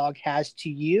that that dog has to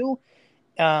you,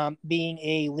 being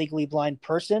a legally blind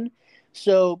person.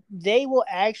 So they will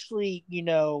actually,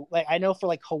 like I know for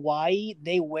like Hawaii,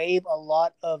 they waive a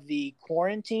lot of the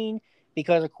quarantine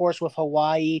because, of course, with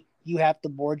Hawaii, you have to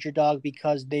board your dog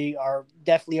because they are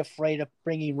definitely afraid of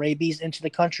bringing rabies into the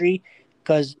country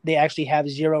because they actually have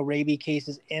zero rabies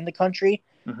cases in the country.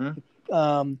 mm-hmm.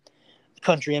 Um,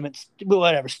 Country, I mean,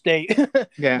 whatever state.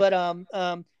 Yeah. but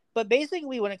but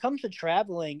basically, when it comes to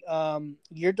traveling,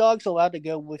 your dog's allowed to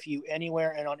go with you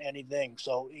anywhere and on anything.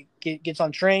 So gets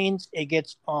on trains, it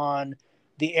gets on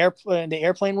the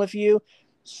airplane with you.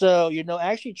 So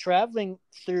actually traveling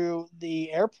through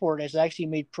the airport is actually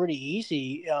made pretty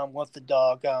easy with the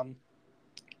dog.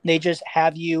 They just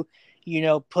have you,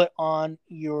 put on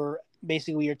your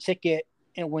basically your ticket,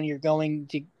 and when you're going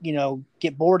to,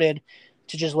 get boarded,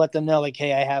 to just let them know like,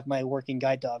 hey, I have my working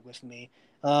guide dog with me.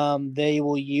 They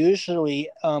will usually,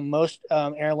 most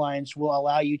airlines will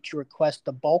allow you to request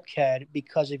the bulkhead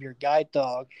because of your guide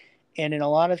dog. And in a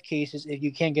lot of cases, if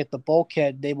you can't get the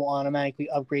bulkhead, they will automatically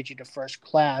upgrade you to first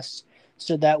class.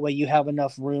 So that way you have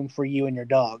enough room for you and your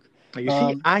dog. You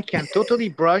see, Um, I can totally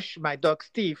brush my dog's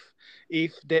teeth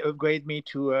if they upgrade me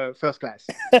to first class.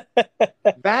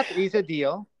 That is a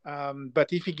deal.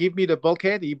 But if he give me the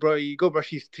bulkhead, he go brush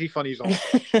his teeth on his own.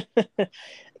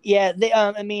 Yeah,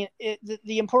 I mean,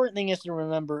 the important thing is to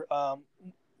remember,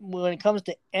 when it comes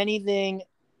to anything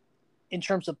in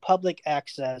terms of public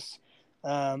access,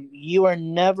 you are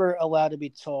never allowed to be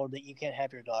told that you can't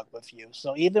have your dog with you.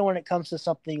 So even when it comes to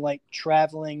something like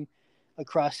traveling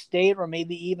across state or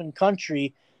maybe even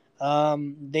country,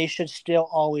 they should still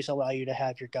always allow you to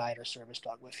have your guide or service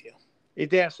dog with you. If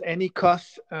there's any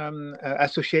cost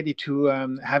associated to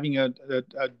having a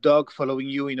dog following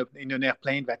you in an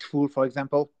airplane that's full, for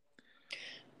example.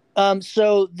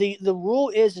 So the rule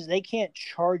is they can't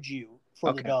charge you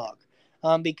for the Okay. dog,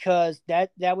 because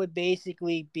that would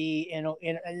basically be in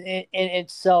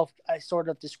itself a sort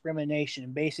of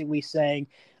discrimination, basically saying,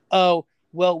 oh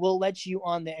well, we'll let you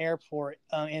on the airport,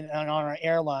 and on our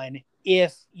airline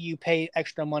if you pay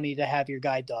extra money to have your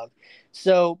guide dog.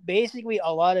 So basically,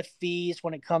 a lot of fees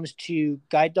when it comes to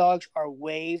guide dogs are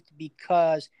waived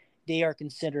because they are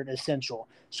considered essential.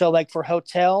 So like for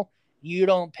hotel, you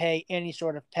don't pay any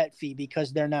sort of pet fee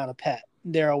because they're not a pet.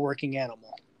 They're a working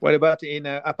animal. What about in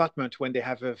an apartment when they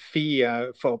have a fee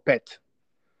for pet?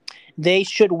 They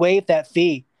should waive that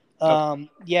fee. Okay.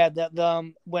 Yeah,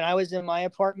 when I was in my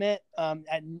apartment,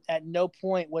 at no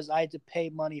point was I to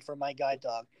pay money for my guide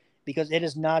dog because it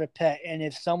is not a pet. And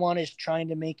if someone is trying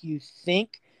to make you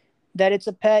think that it's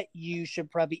a pet, you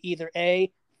should probably either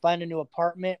A, find a new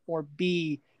apartment, or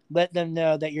B, let them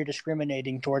know that you're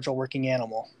discriminating towards a working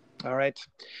animal. All right.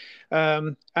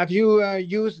 Have you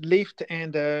used Lyft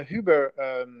and Uber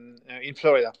in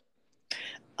Florida?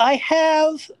 I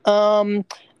have,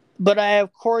 but I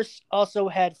of course also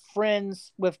had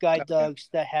friends with guide Okay. dogs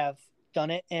that have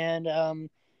done it, and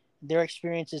their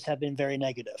experiences have been very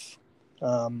negative.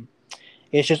 Um,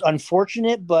 it's just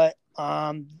unfortunate, but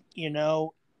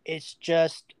it's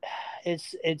just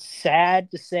it's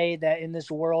sad to say that in this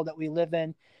world that we live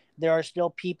in, there are still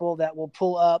people that will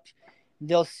pull up,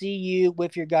 they'll see you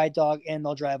with your guide dog, and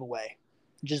they'll drive away,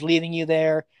 just leaving you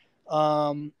there.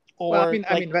 Well, Or I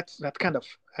like, mean that's kind of.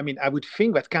 I mean, I would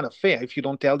think that's kind of fair. If you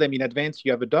don't tell them in advance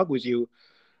you have a dog with you,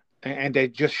 and they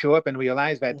just show up and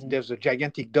realize that mhm. there's a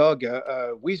gigantic dog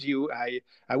with you,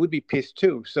 I would be pissed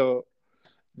too. So,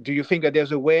 do you think that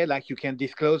there's a way like you can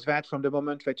disclose that from the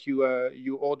moment that you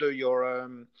order your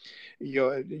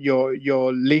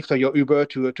Lyft or your Uber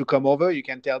to come over? You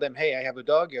can tell them, hey, I have a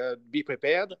dog. Be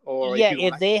prepared. Or if Yeah, you don't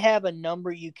if like, they have a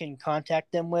number you can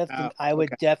contact them with, then I okay, would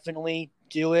definitely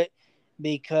do it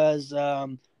because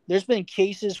there's been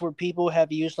cases where people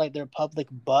have used like their public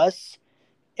bus,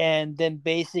 and then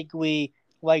basically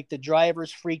like the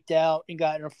drivers freaked out and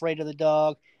gotten afraid of the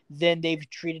dog. Then they've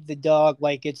treated the dog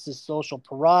like it's the social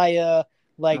pariah,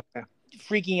 like okay.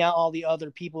 freaking out all the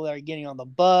other people that are getting on the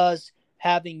bus,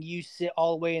 having you sit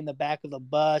all the way in the back of the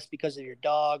bus because of your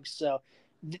dog. So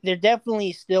there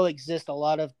definitely still exists a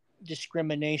lot of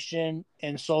discrimination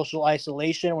and social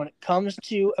isolation when it comes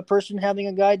to a person having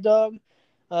a guide dog.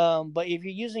 But if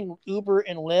you're using Uber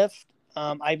and Lyft,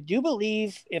 I do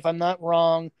believe, if I'm not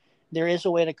wrong, there is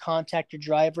a way to contact your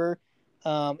driver.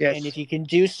 And Yes. if you can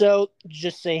do so,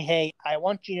 just say, "Hey, I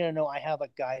want you to know I have a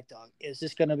guide dog. Is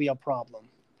this going to be a problem?"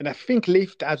 And I think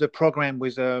Lyft has a program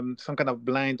with some kind of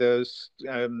blind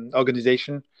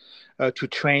organization to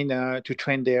train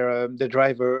the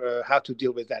driver how to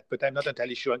deal with that. But I'm not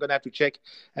entirely sure. I'm gonna have to check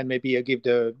and maybe give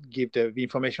the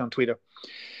information on Twitter.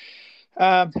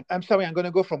 I'm sorry. I'm going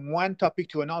to go from one topic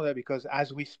to another because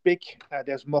as we speak,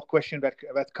 there's more question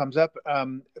that comes up.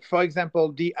 For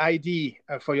example, the ID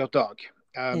for your dog.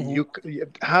 Mm-hmm.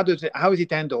 How is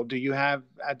it handled? Do you have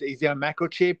is there a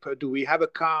microchip? Do we have a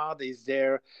card? Is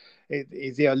there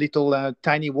a little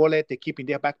tiny wallet they keep in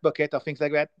their back pocket or things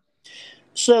like that?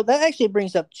 So that actually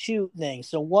brings up two things.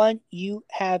 So one, you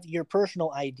have your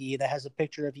personal ID that has a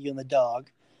picture of you and the dog,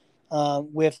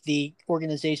 with the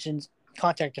organization's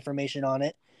contact information on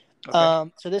it.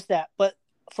 Okay. So this that. But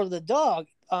for the dog,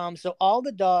 so all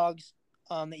the dogs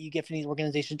that you get from these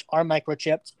organizations are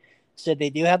microchipped. So they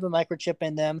do have a microchip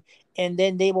in them, and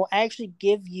then they will actually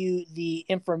give you the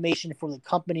information for the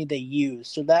company they use.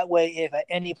 So that way, if at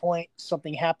any point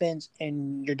something happens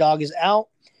and your dog is out,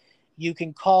 you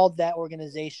can call that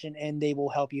organization and they will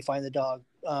help you find the dog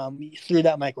through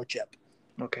that microchip.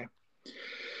 Okay.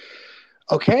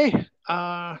 Okay.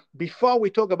 Before we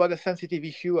talk about the sensitive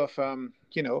issue of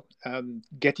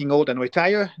getting old and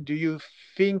retire, do you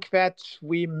think that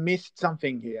we missed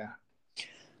something here?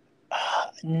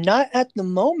 Not at the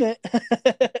moment.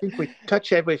 I think we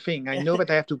touch everything. I know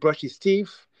that I have to brush his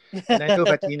teeth, and I know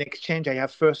that in exchange I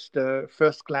have first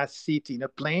class seat in a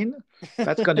plane.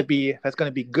 That's gonna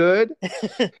be good.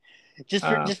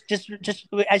 Uh, just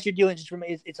as you're doing, just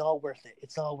remember it's all worth it.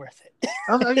 It's all worth it.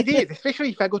 oh, it is, especially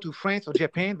if I go to France or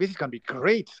Japan. This is gonna be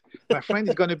great. My friend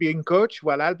is gonna be in coach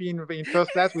while I'll be in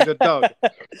first class with a dog.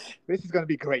 This is gonna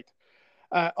be great.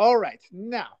 All right,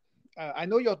 now. I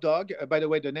know your dog. By the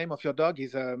way, the name of your dog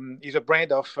is a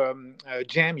brand of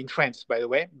jam in France. By the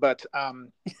way, but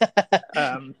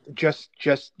just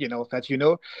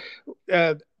that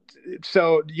Uh,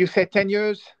 so you said 10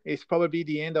 years is probably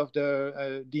the end of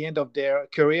their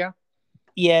career.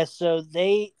 Yeah, so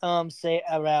they say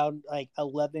around like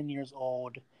 11 years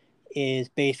old is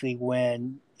basically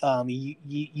when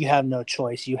you have no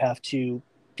choice. You have to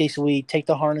basically take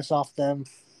the harness off them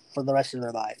for the rest of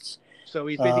their lives. So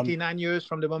it's Um, basically 9 years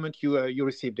from the moment you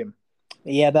received him.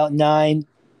 yeah, about 9,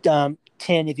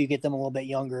 10 if you get them a little bit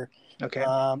younger. Okay.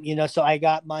 So I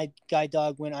got my guide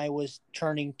dog when I was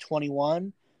turning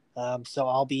 21. So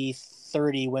I'll be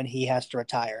 30 when he has to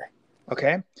retire.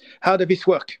 Okay. How does this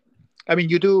work? I mean,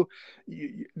 you do.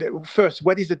 First,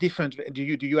 what is the difference? Do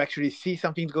you actually see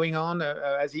something going on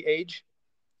as he age?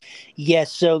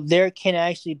 Yes, so there can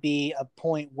actually be a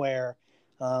point where,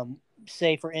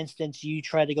 say, for instance, you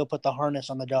try to go put the harness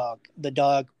on the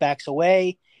dog backs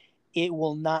away, it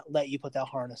will not let you put that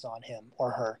harness on him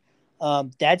or her.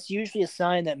 That's usually a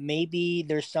sign that maybe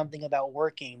there's something about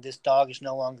working this dog is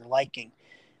no longer liking.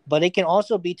 But it can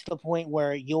also be to the point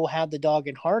where you'll have the dog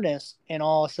in harness and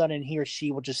all of a sudden he or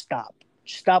she will just stop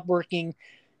working,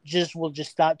 just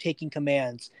stop taking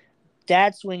commands.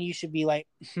 That's when you should be like,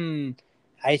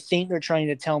 I think they're trying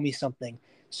to tell me something.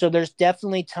 So there's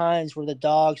definitely times where the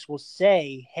dogs will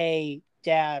say, "Hey,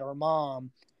 dad or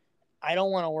mom, I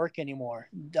don't want to work anymore.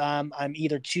 I'm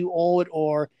either too old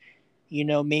or,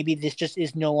 maybe this just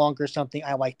is no longer something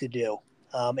I like to do."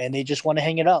 And they just want to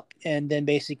hang it up. And then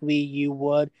basically you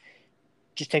would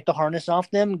just take the harness off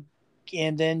them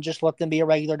and then just let them be a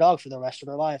regular dog for the rest of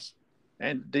their lives.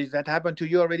 And did that happen to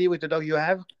you already with the dog you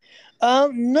have?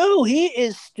 No, he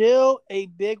is still a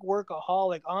big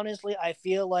workaholic. Honestly, I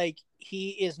feel like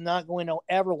he is not going to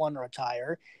ever want to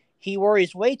retire. He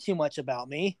worries way too much about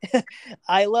me.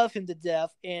 I love him to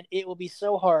death, and it will be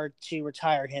so hard to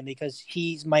retire him because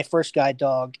he's my first guide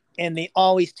dog. And they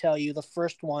always tell you the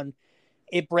first one,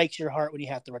 it breaks your heart when you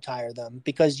have to retire them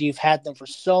because you've had them for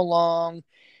so long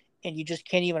and you just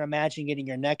can't even imagine getting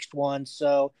your next one.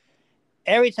 So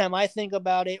every time I think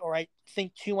about it or I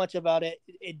think too much about it,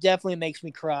 it definitely makes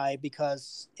me cry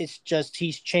because it's just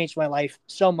he's changed my life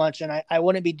so much, and I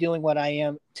wouldn't be doing what I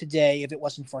am today if it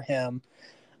wasn't for him.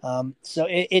 So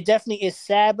it definitely is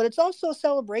sad, but it's also a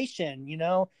celebration.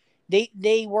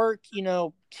 They worked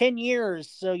 10 years,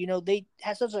 so they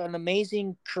had such an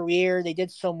amazing career. They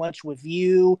did so much with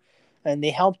you, and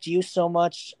they helped you so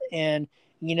much, and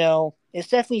it's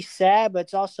definitely sad, but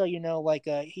it's also like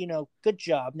a good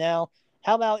job now.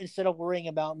 How about instead of worrying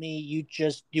about me, you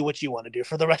just do what you want to do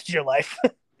for the rest of your life?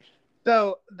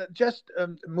 So just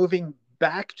moving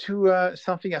back to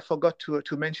something I forgot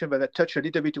to mention, but I touched a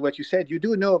little bit to what you said. You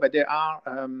do know that there are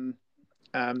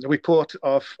report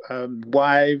of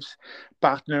wives,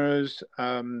 partners,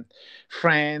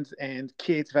 friends, and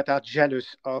kids that are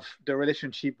jealous of the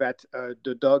relationship that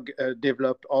the dog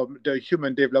developed or the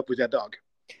human developed with their dog.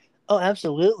 Oh,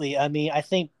 absolutely. I mean, I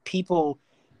think people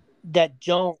that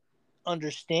don't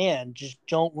understand just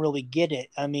don't really get it.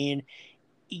 I mean,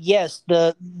 yes,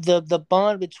 the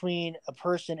bond between a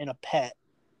person and a pet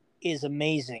is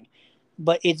amazing,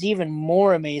 but it's even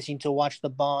more amazing to watch the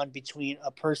bond between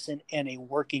a person and a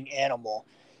working animal,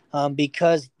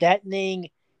 because that thing,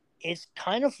 it's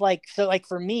kind of like, so like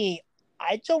for me,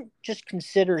 I don't just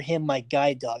consider him my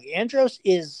guide dog. Andros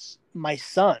is my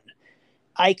son.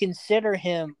 I consider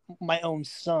him my own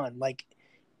son. Like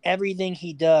everything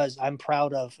he does, I'm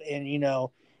proud of. And,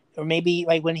 or maybe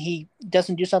like when he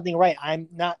doesn't do something right, I'm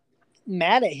not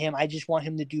mad at him. I just want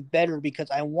him to do better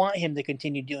because I want him to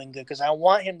continue doing good, because I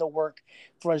want him to work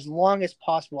for as long as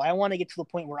possible. I want to get to the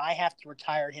point where I have to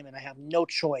retire him and I have no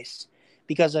choice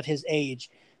because of his age.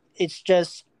 It's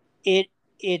just, it,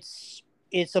 it's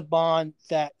a bond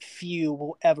that few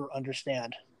will ever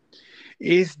understand.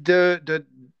 Is the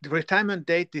retirement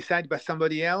date decided by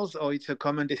somebody else, or it's a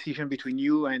common decision between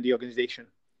you and the organization?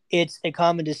 It's a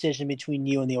common decision between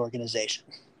you and the organization.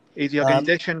 Is the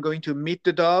organization going to meet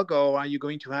the dog, or are you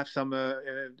going to have some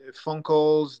phone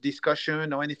calls,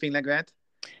 discussion, or anything like that?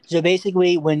 So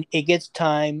basically, when it gets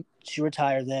time to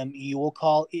retire them, you will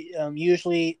call.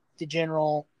 Usually, the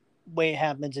general way it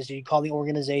happens is you call the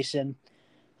organization.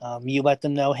 You let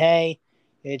them know, hey,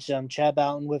 it's Chad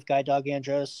Boughton with Guide Dog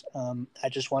Andros. I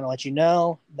just want to let you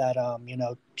know that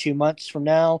 2 months from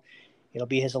now, it'll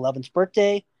be his 11th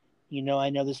birthday. I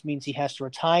know this means he has to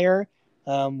retire.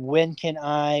 When can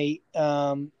I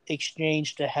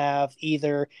exchange to have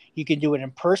either you can do it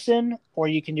in person or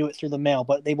you can do it through the mail,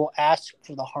 but they will ask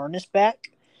for the harness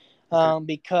back,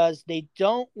 because they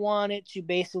don't want it to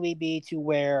basically be to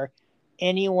where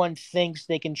anyone thinks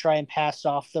they can try and pass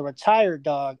off the retired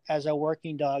dog as a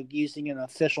working dog using an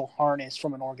official harness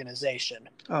from an organization.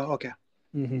 Oh, okay.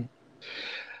 Mm-hmm.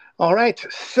 All right.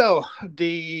 So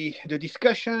the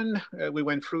discussion, we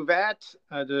went through that.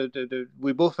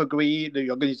 We both agree, the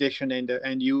organization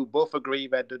and you both agree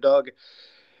that the dog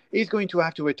is going to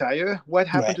have to retire. What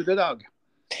happened Right. to the dog?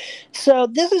 So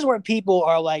this is where people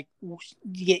are like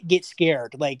get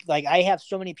scared. Like I have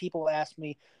so many people ask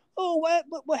me, "Oh,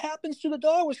 what happens to the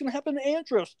dog? What's going to happen to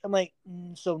Andros?" I'm like,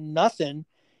 so nothing.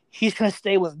 He's going to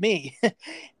stay with me.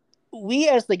 We,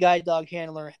 as the guide dog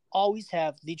handler, always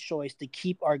have the choice to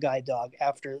keep our guide dog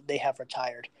after they have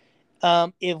retired.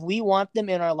 If we want them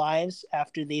in our lives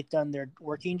after they've done their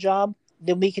working job,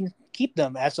 then we can keep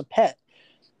them as a pet.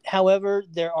 However,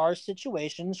 there are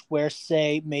situations where,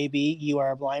 say, maybe you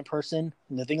are a blind person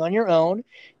living on your own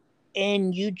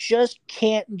and you just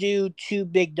can't do two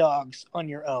big dogs on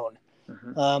your own.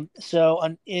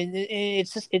 Mm-hmm.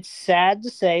 It's sad to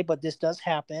say, but this does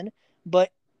happen.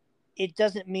 But it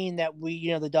doesn't mean that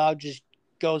the dog just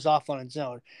goes off on its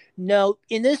own. No,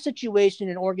 in this situation,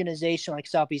 an organization like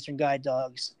Southeastern Guide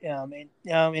Dogs, in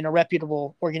a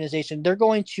reputable organization, they're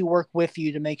going to work with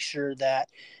you to make sure that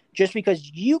just because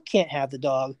you can't have the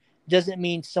dog doesn't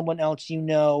mean someone else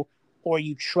or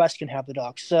you trust can have the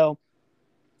dog. So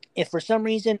if for some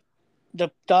reason the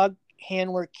dog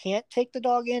handler can't take the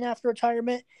dog in after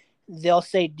retirement, they'll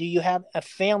say, do you have a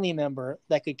family member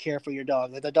that could care for your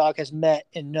dog, that the dog has met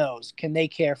and knows? Can they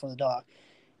care for the dog?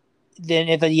 Then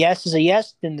if a yes is a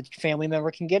yes, then the family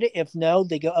member can get it. If no,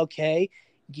 they go, okay,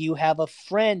 do you have a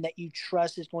friend that you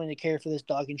trust is going to care for this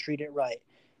dog and treat it right?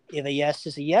 If a yes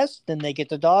is a yes, then they get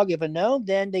the dog. If a no,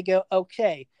 then they go,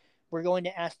 okay, we're going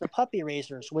to ask the puppy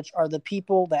raisers, which are the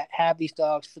people that have these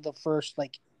dogs for the first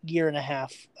year and a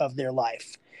half of their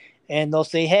life. And they'll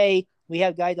say, hey, we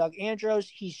have guide dog Andros.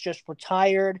 He's just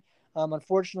retired.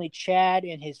 Unfortunately, Chad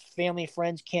and his family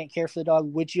friends can't care for the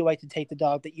dog. Would you like to take the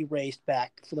dog that you raised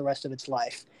back for the rest of its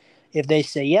life? If they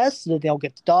say yes, then they'll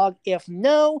get the dog. If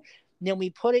no, then we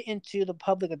put it into the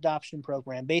public adoption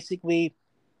program. Basically,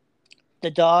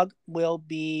 the dog will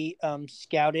be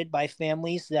scouted by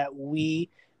families that we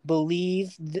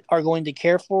believe are going to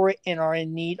care for it and are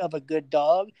in need of a good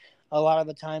dog. A lot of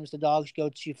the times the dogs go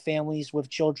to families with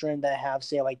children that have,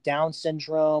 say, like Down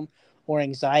syndrome or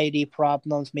anxiety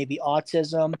problems, maybe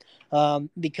autism,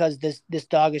 because this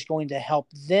dog is going to help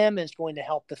them and it's going to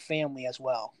help the family as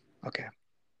well. Okay.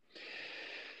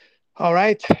 All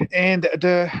right, and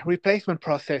the replacement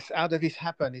process. How does this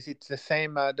happen? Is it the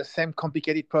same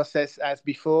complicated process as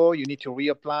before? You need to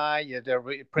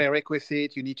reapply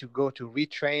prerequisite. You need to go to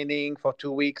retraining for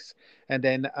 2 weeks, and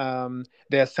then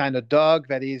they assign a dog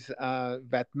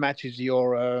that matches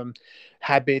your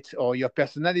habit or your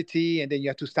personality, and then you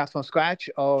have to start from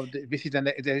scratch. Or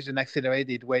there is an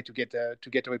accelerated way to get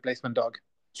a replacement dog.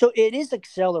 So it is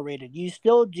accelerated. You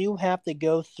still do have to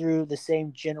go through the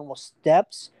same general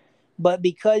steps, but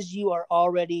because you are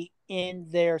already in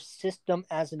their system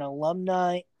as an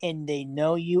alumni and they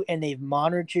know you and they've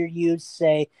monitored you,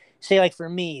 say like for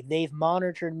me, they've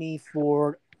monitored me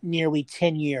for nearly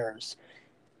 10 years.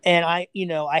 And I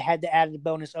had the added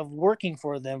bonus of working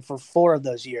for them for 4 of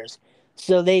those years.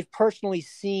 So they've personally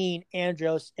seen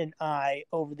Andros and I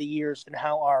over the years and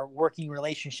how our working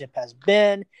relationship has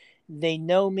been. They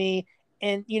know me,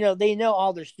 and they know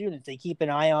all their students. They keep an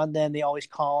eye on them. They always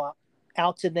call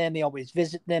out to them. They always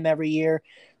visit them every year.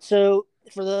 So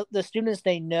for the students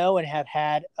they know and have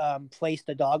had placed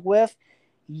a dog with,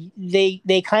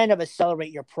 they kind of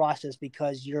accelerate your process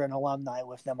because you're an alumni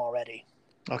with them already.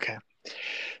 Okay.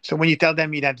 So when you tell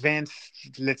them in advance,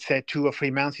 let's say 2 or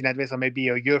 3 months in advance, or maybe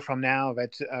a year from now,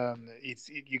 that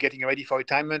you're getting ready for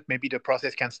retirement, maybe the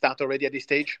process can start already at this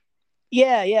stage.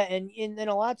 Yeah, and then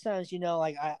a lot of times,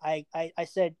 like I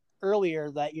said earlier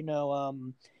that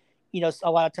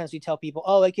a lot of times we tell people,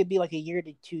 oh, it could be like a year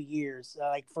to 2 years.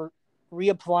 Like for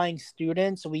reapplying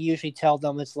students, we usually tell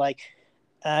them it's like,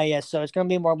 yeah, so it's going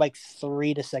to be more like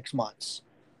 3 to 6 months.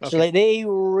 So Okay. they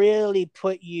really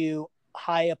put you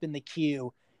high up in the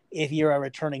queue if you're a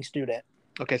returning student.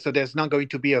 Okay. So there's not going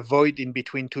to be a void in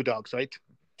between two dogs, right?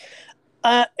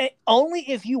 Only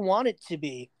if you want it to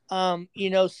be.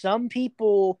 Some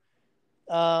people,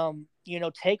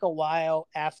 take a while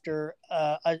after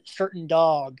a certain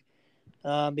dog,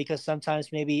 because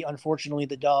sometimes maybe unfortunately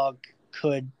the dog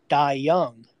could die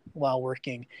young while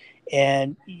working,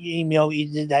 and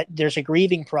that there's a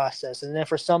grieving process, and then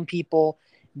for some people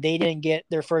they didn't get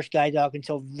their first guide dog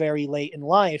until very late in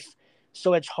life,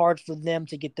 so it's hard for them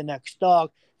to get the next dog.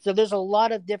 So there's a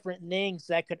lot of different things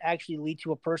that could actually lead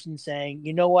to a person saying,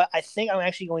 you know what, I think I'm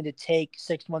actually going to take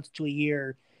 6 months to a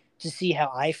year to see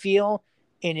how I feel,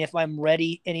 and if I'm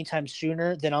ready anytime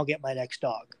sooner, then I'll get my next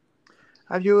dog.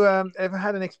 Have you ever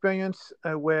had an experience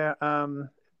where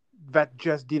that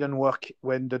just didn't work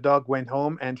when the dog went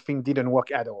home and things didn't work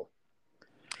at all?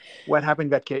 What happened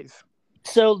in that case?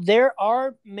 So there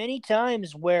are many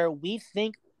times where we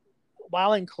think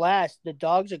while in class the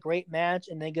dog's a great match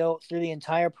and they go through the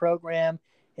entire program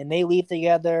and they leave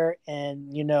together, and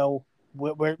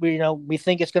we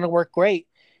think it's going to work great,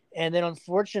 and then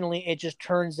unfortunately it just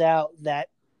turns out that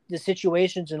the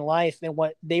situations in life and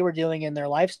what they were doing in their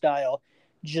lifestyle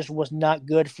just was not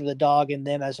good for the dog and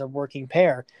them as a working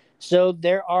pair. So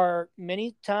there are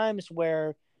many times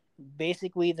where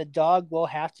basically the dog will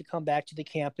have to come back to the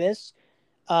campus.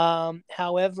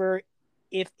 However,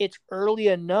 if it's early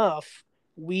enough,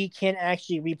 we can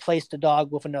actually replace the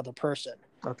dog with another person.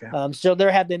 Okay. So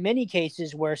there have been many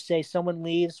cases where, say, someone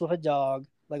leaves with a dog,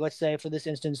 like let's say for this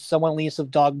instance, someone leaves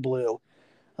with dog Blue.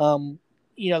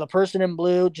 The person in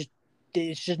Blue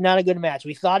it's just not a good match.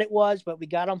 We thought it was, but we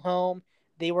got them home.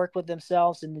 They worked with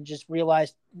themselves and just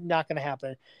realized not going to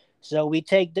happen. So we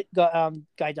take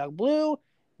Guide Dog Blue.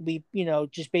 We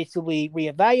just basically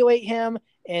reevaluate him,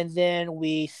 and then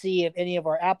we see if any of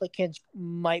our applicants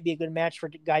might be a good match for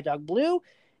Guide Dog Blue.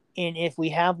 And if we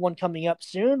have one coming up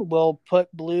soon, we'll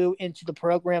put Blue into the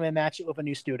program and match it with a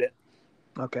new student.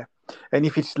 Okay. And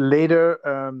if it's later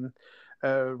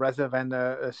rather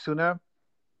than sooner?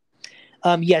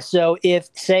 Yes. So if,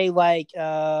 say, like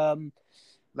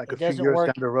Like a it few doesn't years work,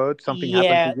 down the road, something happened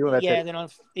to yeah, you, that's yeah, it. then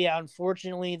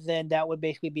unfortunately, then that would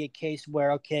basically be a case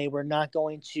where, okay, we're not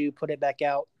going to put it back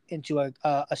out into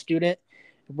a student.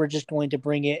 We're just going to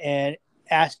bring it and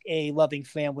ask a loving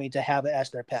family to have it as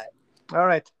their pet. All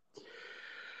right.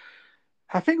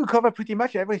 I think we covered pretty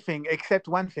much everything except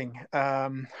one thing.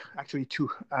 Actually, two.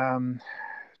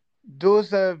 Those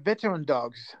veteran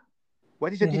dogs.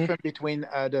 What is the Mm-hmm. difference between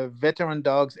the veteran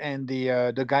dogs and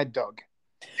the guide dog?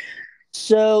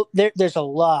 So there's a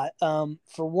lot.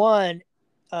 For one,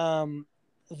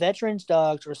 veterans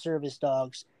dogs or service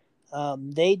dogs,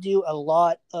 they do a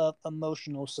lot of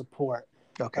emotional support.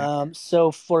 Okay.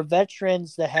 So for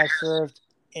veterans that have served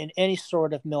in any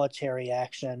sort of military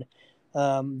action,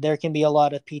 there can be a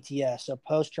lot of PTS, so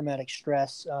post-traumatic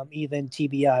stress, even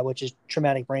TBI, which is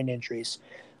traumatic brain injuries.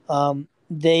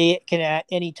 They can at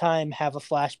any time have a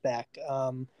flashback.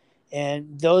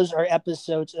 And those are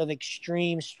episodes of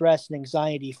extreme stress and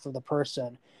anxiety for the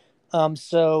person.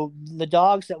 So the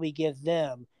dogs that we give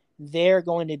them, they're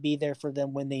going to be there for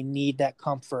them when they need that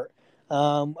comfort.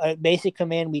 A basic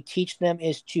command we teach them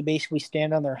is to basically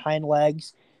stand on their hind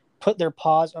legs, put their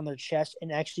paws on their chest,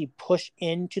 and actually push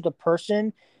into the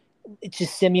person to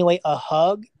simulate a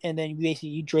hug. And then basically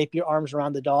you drape your arms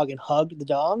around the dog and hug the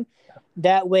dog.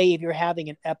 That way, if you're having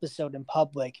an episode in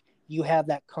public, you have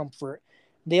that comfort.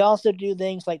 They also do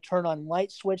things like turn on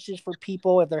light switches for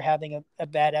people if they're having a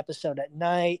bad episode at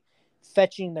night,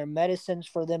 fetching their medicines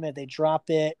for them if they drop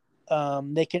it.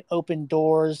 They can open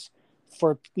doors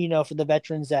for for the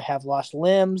veterans that have lost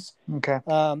limbs. Okay.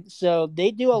 So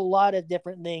they do a lot of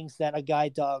different things that a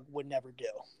guide dog would never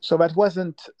do. So that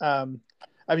wasn't.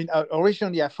 I mean,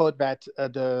 originally I thought that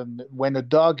when a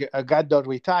guide dog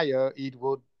retire, it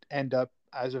would end up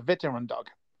as a veteran dog.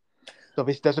 So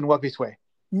this doesn't work this way.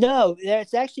 No,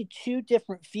 it's actually two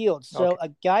different fields. So Okay. a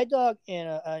guide dog and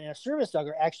a service dog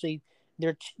are actually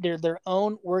they're their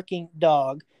own working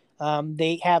dog.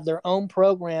 They have their own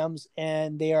programs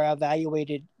and they are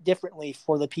evaluated differently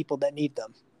for the people that need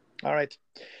them. All right.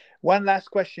 One last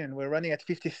question. We're running at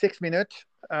 56 minutes.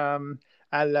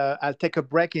 I'll take a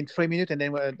break in 3 minutes and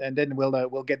then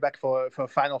we'll get back for a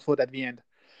final thought at the end.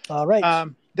 All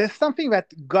right. There's something that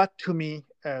got to me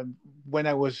when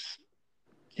I was,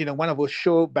 one of those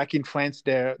shows back in France.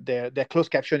 They're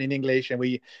closed caption in English, and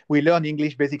we learn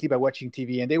English basically by watching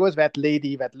TV. And there was that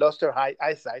lady that lost her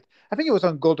eyesight. I think it was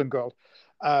on Golden Girl.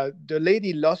 The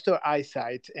lady lost her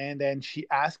eyesight, and then she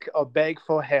asked or begged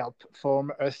for help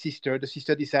from her sister. The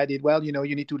sister decided, well,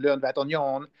 you need to learn that on your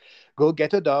own. Go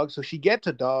get a dog. So she gets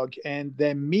a dog, and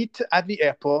they meet at the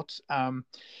airport.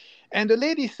 And the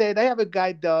lady said, I have a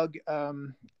guide dog.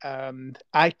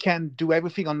 I can do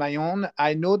everything on my own.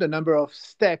 I know the number of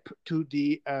steps to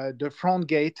the front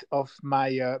gate of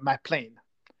my plane.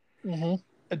 Mm-hmm.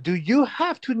 Do you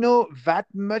have to know that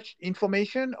much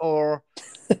information? Or,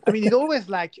 I mean, it's always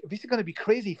like, this is going to be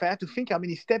crazy if I have to think how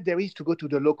many steps there is to go to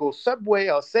the local Subway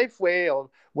or Safeway or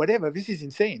whatever. This is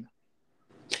insane.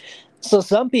 So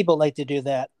some people like to do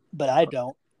that, but I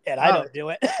don't. And I don't do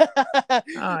it.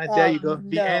 There you go.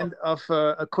 The No. end of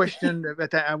a question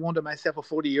that I wonder myself for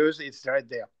 40 years. It's right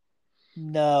there.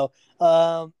 No.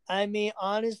 I mean,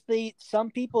 honestly,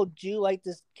 some people do like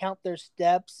to count their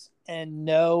steps and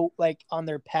know, like, on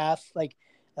their path, like,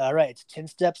 all right, it's 10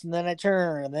 steps and then I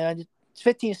turn, and then it's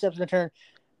 15 steps and I turn.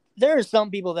 There are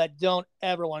some people that don't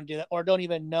ever want to do that or don't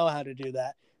even know how to do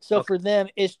that. So Okay. for them,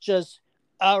 it's just,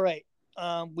 all right,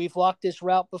 we've walked this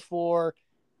route before.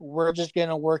 We're just going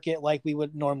to work it like we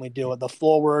would normally do it. The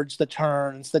forwards, the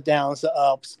turns, the downs, the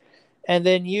ups. And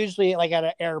then usually like at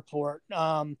an airport,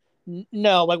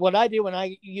 no, like what I do when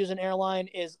I use an airline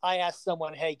is I ask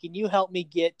someone, hey, can you help me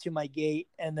get to my gate?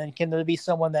 And then can there be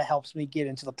someone that helps me get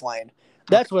into the plane?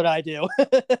 That's what I do.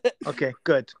 Okay,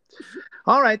 good.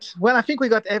 All right. Well, I think we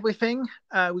got everything.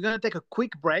 We're going to take a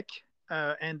quick break.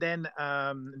 And then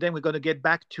we're going to get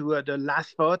back to the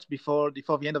last thought before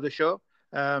the end of the show.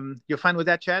 You're fine with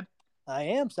that, Chad? I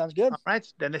am. Sounds good. All right.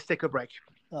 Then let's take a break.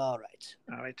 All right.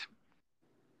 All right.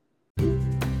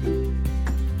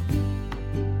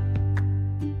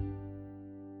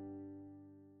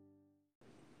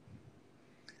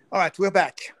 All right. We're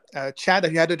back. Chad,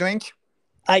 have you had a drink?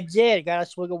 I did. Got a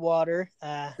swig of water.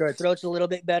 Good. Throat's a little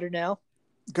bit better now.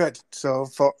 Good. So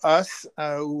for us,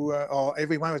 or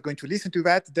everyone who's going to listen to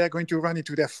that, they're going to run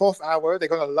into their 4th hour. They're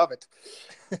going to love it.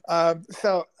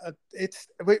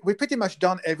 We pretty much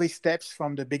done every steps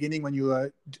from the beginning when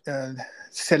you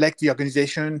select the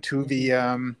organization to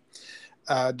the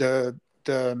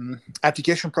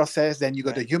application process. Then you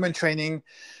got the human training,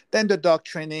 then the dog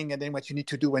training, and then what you need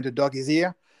to do when the dog is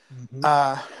here.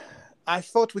 Mm-hmm. I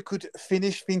thought we could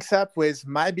finish things up with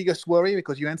my biggest worry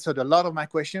because you answered a lot of my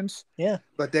questions. Yeah.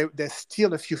 But there's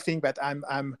still a few things that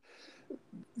I'm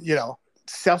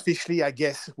selfishly, I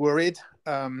guess, worried.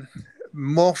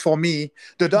 More for me.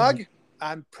 The dog,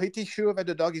 I'm pretty sure that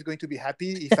the dog is going to be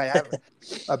happy. If I have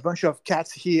a bunch of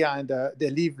cats here and they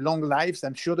live long lives,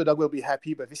 I'm sure the dog will be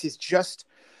happy. But this is just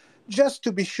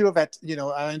to be sure that,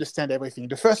 I understand everything.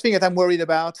 The first thing that I'm worried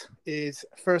about is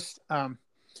first,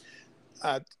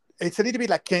 it's a little bit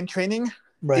like cane training.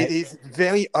 Right. It is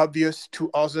very obvious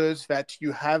to others that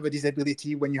you have a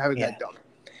disability when you have a guide dog.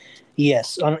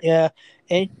 Yes. And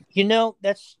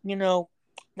that's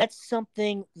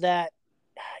something that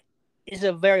is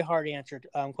a very hard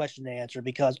question to answer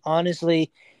because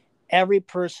honestly, every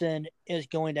person is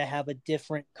going to have a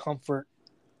different comfort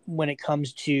when it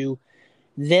comes to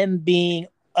them being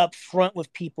upfront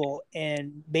with people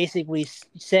and basically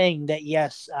saying that,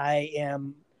 yes, I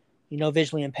am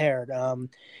visually impaired.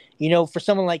 For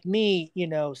someone like me,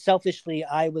 selfishly,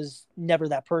 I was never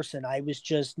that person. I was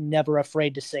just never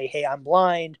afraid to say, hey, I'm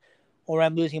blind or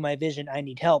I'm losing my vision. I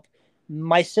need help.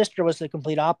 My sister was the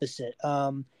complete opposite.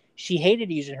 She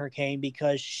hated using her cane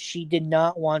because she did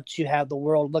not want to have the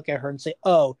world look at her and say,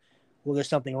 oh, well, there's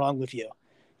something wrong with you.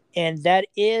 And that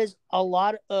is a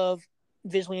lot of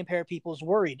visually impaired people's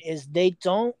worried, is they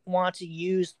don't want to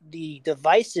use the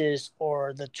devices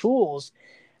or the tools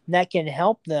that can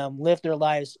help them live their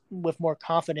lives with more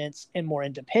confidence and more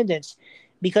independence,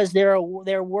 because they're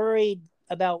worried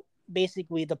about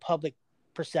basically the public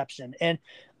perception. And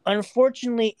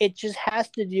unfortunately, it just has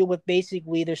to do with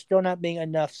basically there still not being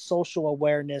enough social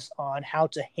awareness on how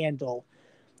to handle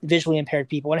visually impaired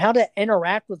people and how to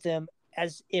interact with them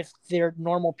as if they're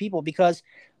normal people. Because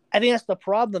I think that's the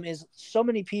problem, is so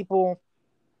many people,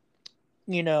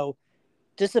 you know,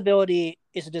 disability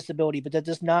is a disability, but that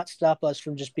does not stop us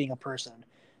from just being a person.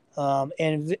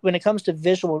 And when it comes to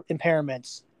visual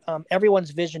impairments,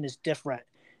 everyone's vision is different.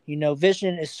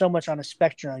 Vision is so much on a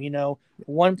spectrum.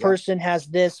 One Yeah. person has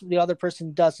this, the other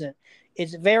person doesn't.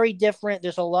 It's very different.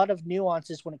 There's a lot of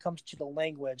nuances when it comes to the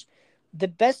language. The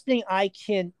best thing I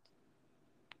can,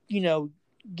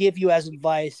 give you as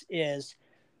advice is,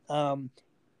 um,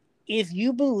 if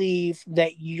you believe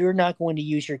that you're not going to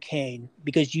use your cane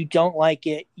because you don't like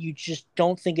it, you just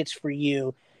don't think it's for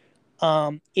you.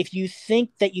 If you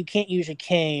think that you can't use a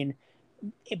cane,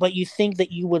 but you think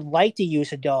that you would like to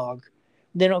use a dog,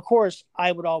 then of course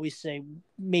I would always say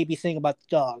maybe think about the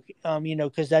dog,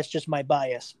 because that's just my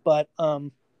bias. But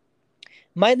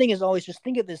my thing is always just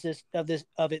think of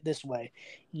it this way.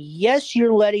 Yes,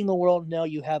 you're letting the world know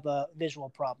you have a visual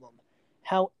problem.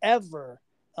 However,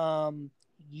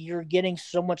 you're getting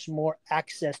so much more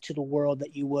access to the world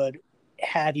that you would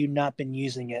have you not been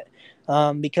using it.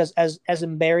 Because as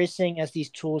embarrassing as these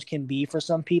tools can be for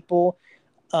some people,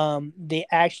 they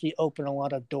actually open a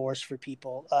lot of doors for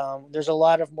people. There's a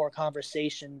lot of more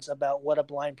conversations about what a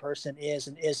blind person is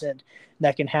and isn't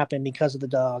that can happen because of the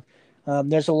dog.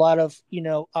 There's a lot of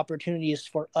opportunities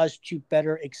for us to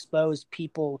better expose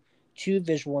people to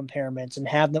visual impairments and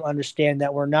have them understand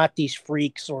that we're not these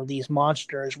freaks or these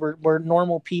monsters. We're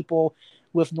normal people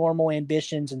with normal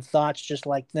ambitions and thoughts just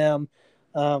like them.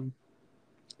 Um,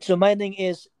 so my thing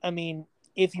is, I mean,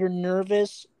 if you're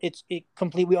nervous, it's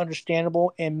completely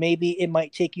understandable, and maybe it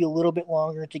might take you a little bit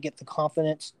longer to get the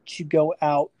confidence to go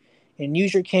out and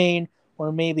use your cane,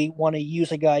 or maybe want to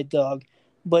use a guide dog.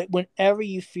 But whenever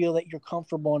you feel that you're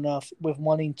comfortable enough with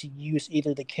wanting to use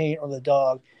either the cane or the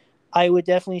dog, I would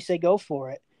definitely say go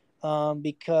for it.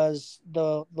 Because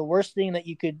the worst thing that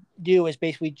you could do is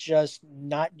basically just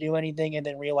not do anything and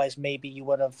then realize maybe you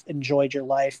would have enjoyed your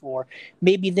life, or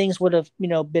maybe things would have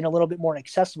been a little bit more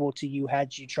accessible to you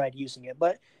had you tried using it.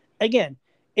 But again,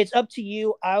 it's up to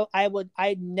you.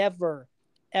 I'd never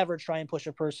ever try and push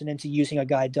a person into using a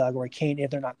guide dog or a cane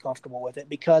if they're not comfortable with it,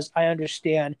 because I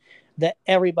understand that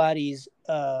everybody's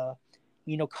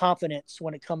confidence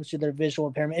when it comes to their visual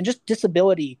impairment and just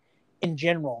disability in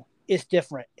general is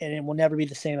different, and it will never be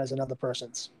the same as another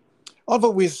person's.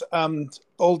 Although with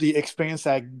all the experience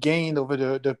I gained over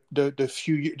the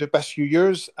past few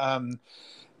years,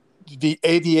 the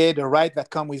ADA, the right that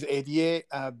come with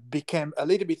ADA, became a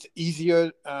little bit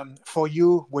easier for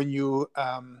you when you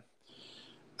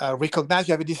recognize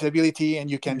you have a disability, and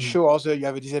you can show others you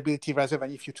have a disability rather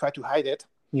than if you try to hide it.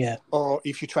 Yeah. Or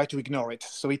if you try to ignore it.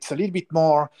 So it's a little bit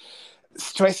more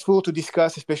stressful to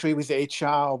discuss, especially with the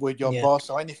HR or with your boss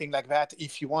or anything like that.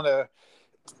 If you want to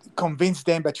convince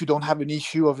them that you don't have an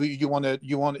issue, or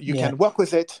you can work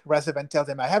with it rather than tell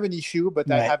them I have an issue,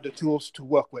 but I have the tools to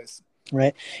work with.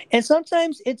 Right. And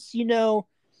sometimes it's,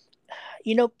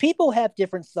 people have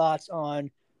different thoughts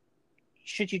on,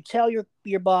 should you tell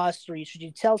your boss, or should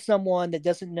you tell someone that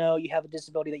doesn't know you have a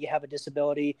disability that you have a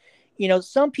disability?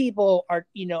 Some people are,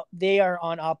 they are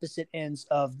on opposite ends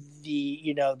of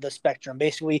the spectrum.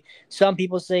 Basically, some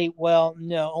people say, well,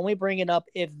 no, only bring it up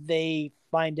if they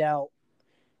find out,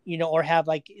 or have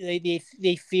like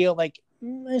they feel like,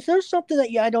 is there something that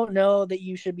I don't know that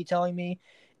you should be telling me?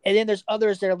 And then there's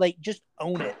others that are like, just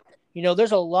own it.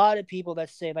 There's a lot of people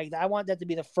that say, like, I want that to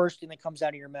be the first thing that comes out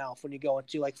of your mouth when you go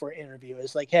into, like, for an interview.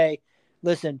 It's like, hey,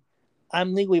 listen,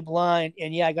 I'm legally blind,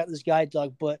 and yeah, I got this guide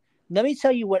dog, but let me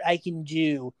tell you what I can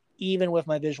do even with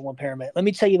my visual impairment. Let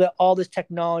me tell you about all this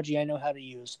technology I know how to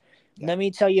use. Yeah. Let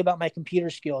me tell you about my computer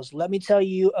skills. Let me tell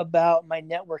you about my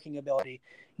networking ability.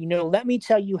 Let me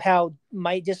tell you how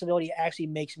my disability actually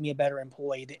makes me a better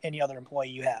employee than any other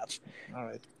employee you have. All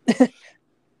right.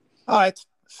 All right.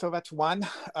 So that's one.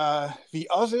 The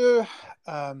other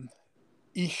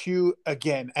issue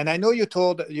again. And I know you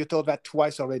told that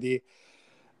twice already.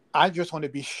 I just want to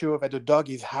be sure that the dog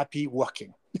is happy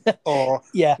working, or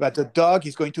Yeah. that the dog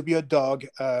is going to be a dog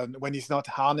when he's not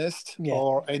harnessed Yeah.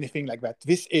 or anything like that.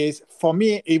 This is, for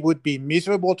me, it would be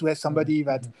miserable to have somebody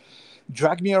that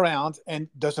drag me around and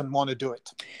doesn't want to do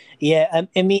it. Yeah.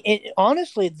 I mean,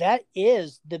 honestly, that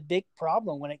is the big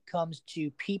problem when it comes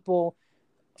to people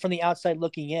from the outside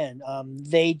looking in.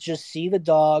 They just see the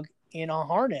dog in a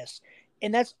harness,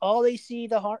 and that's all they see.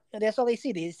 That's all they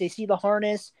see. They see the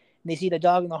harness, and they see the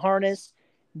dog in the harness.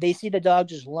 They see the dog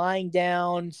just lying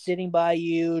down, sitting by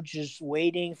you, just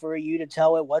waiting for you to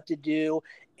tell it what to do.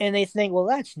 And they think, well,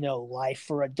 that's no life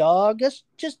for a dog. That's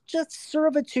just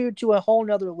servitude to a whole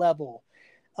nother level.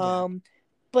 Yeah.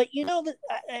 But that,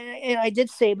 and I did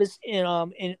say this in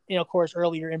of course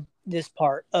earlier in this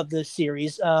part of the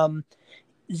series. A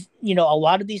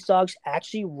lot of these dogs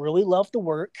actually really love the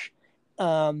work.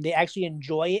 They actually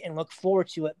enjoy it and look forward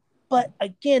to it. But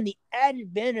again, the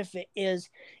added benefit is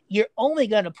you're only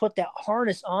going to put that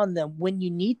harness on them when you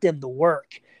need them to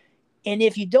work. And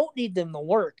if you don't need them to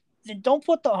work, then don't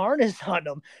put the harness on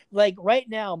them. Like right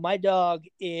now, my dog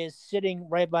is sitting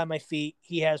right by my feet.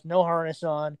 He has no harness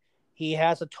on. He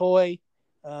has a toy.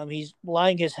 He's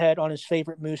lying his head on his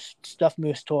favorite stuffed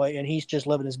moose toy, and he's just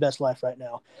living his best life right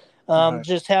now. Right.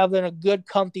 Just having a good,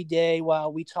 comfy day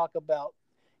while we talk about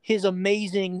his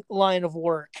amazing line of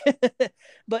work.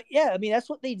 But yeah, I mean, that's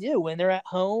what they do when they're at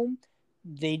home.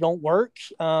 They don't work.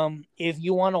 If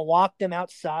you want to walk them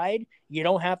outside, you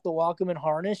don't have to walk them in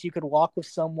harness. You could walk with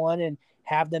someone and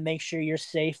have them make sure you're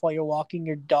safe while you're walking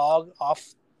your dog off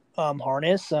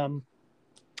harness.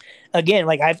 Again,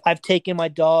 like I've taken my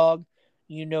dog,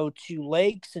 to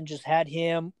lakes and just had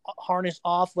him harness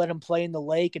off, let him play in the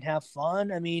lake and have fun.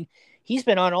 I mean, he's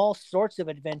been on all sorts of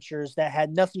adventures that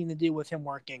had nothing to do with him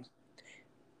working.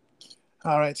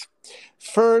 All right.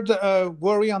 Third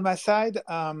worry on my side,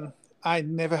 I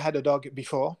never had a dog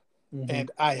before. Mm-hmm.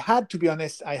 And I had, to be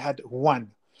honest, I had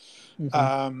one.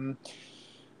 Mm-hmm.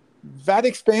 That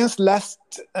experience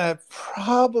lasted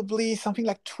probably something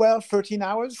like 12, 13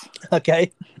 hours.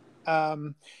 Okay.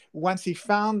 Once he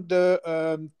found the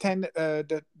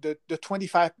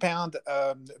 25-pound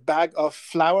bag of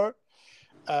flour,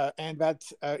 and that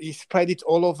he spread it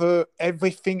all over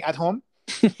everything at home.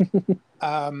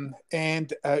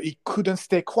 And he couldn't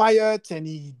stay quiet, and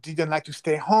he didn't like to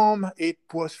stay home. It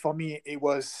was, for me, it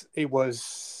was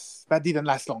that didn't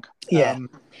last long. Yeah.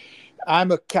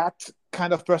 I'm a cat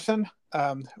kind of person.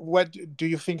 What do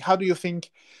you think? How do you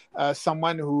think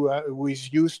someone who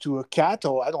is used to a cat,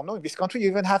 or I don't know, in this country you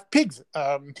even have pigs?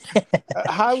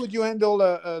 How would you handle?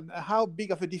 How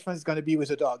big of a difference is going to be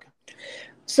with a dog?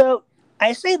 So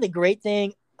I say the great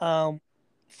thing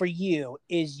for you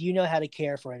is you know how to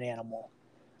care for an animal.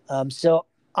 So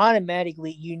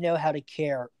automatically you know how to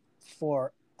care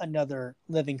for another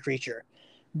living creature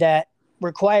that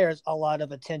requires a lot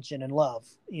of attention and love.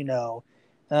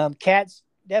 Cats,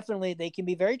 definitely, they can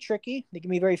be very tricky. They can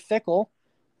be very fickle.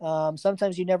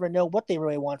 Sometimes you never know what they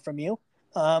really want from you.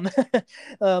 But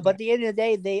at the end of the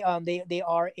day, they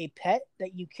are a pet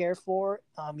that you care for,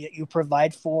 that you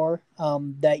provide for,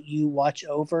 that you watch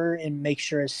over and make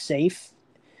sure is safe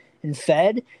and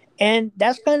fed. And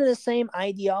that's kind of the same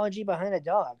ideology behind a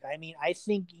dog. I mean, I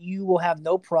think you will have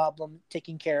no problem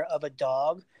taking care of a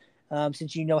dog,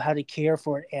 since you know how to care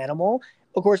for an animal.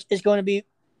 Of course, it's going to be a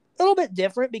little bit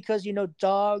different because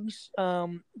dogs,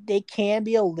 they can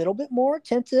be a little bit more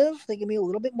attentive. They can be a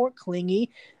little bit more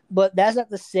clingy, but that's not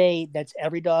to say that's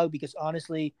every dog, because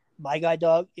honestly, my guide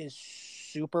dog is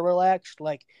super relaxed.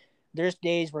 Like, there's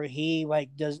days where he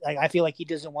does, I feel like he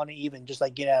doesn't want to even just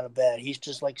get out of bed. He's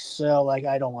just so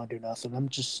I don't want to do nothing. I'm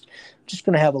just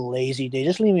gonna have a lazy day.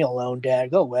 Just leave me alone,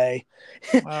 Dad. Go away.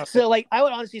 So I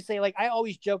would honestly say, I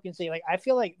always joke and say, I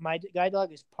feel like my guide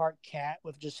dog is part cat,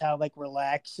 with just how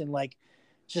relaxed and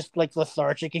just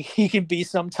lethargic he can be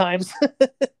sometimes.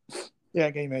 Yeah,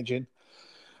 I can imagine.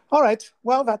 All right.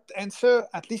 Well, that answers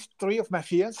at least three of my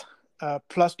fears,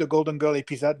 plus the Golden Girl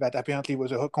episode that apparently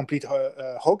was a complete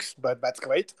hoax, but that's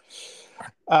great.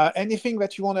 Anything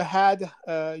that you want to add?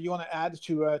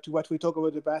 To what we talked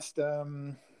about the past?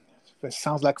 It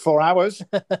sounds like 4 hours.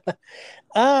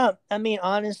 I mean,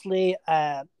 honestly,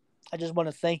 I just want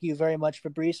to thank you very much,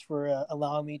 Fabrice, for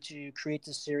allowing me to create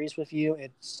this series with you.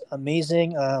 It's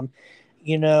amazing. I'm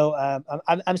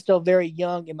still very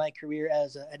young in my career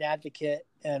as an advocate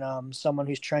and someone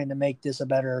who's trying to make this a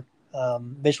better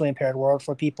visually impaired world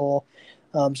for people.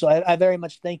 So I very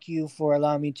much thank you for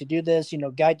allowing me to do this.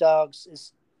 Guide dogs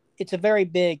it's a very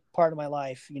big part of my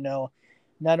life.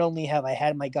 Not only have I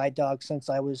had my guide dog since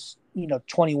I was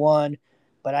 21,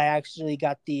 but I actually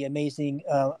got the amazing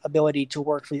ability to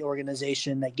work for the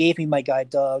organization that gave me my guide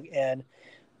dog, and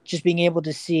just being able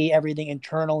to see everything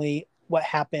internally, what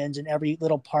happens, and every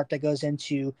little part that goes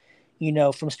into,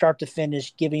 from start to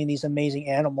finish, giving these amazing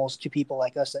animals to people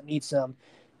like us that need some.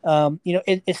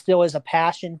 It still is a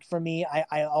passion for me.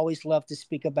 I always love to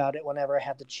speak about it whenever I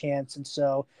have the chance. And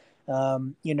so,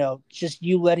 just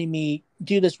you letting me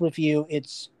do this with you,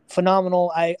 it's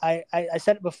phenomenal. I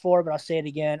said it before, but I'll say it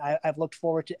again. I've looked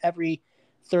forward to every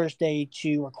Thursday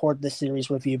to record this series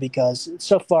with you, because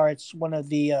so far it's one of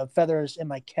the feathers in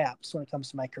my caps when it comes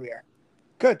to my career.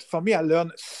 Good. For me, I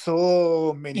learned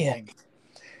so many Yeah. things.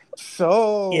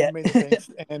 So Yeah. many things.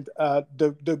 And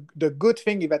the good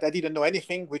thing is that I didn't know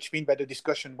anything, which means that the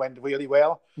discussion went really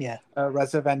well. Yeah.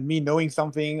 Rather than me knowing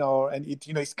something, and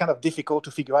it's kind of difficult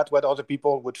to figure out what other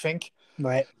people would think.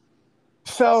 Right.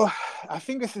 So I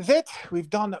think this is it. We've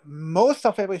done most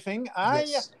of everything. I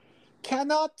Yes.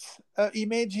 cannot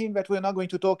imagine that we're not going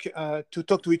to talk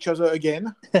to each other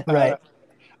again. Right.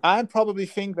 I probably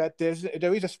think that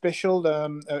there is a special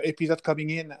episode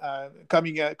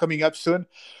coming up soon,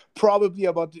 probably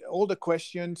about all the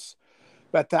questions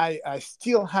that I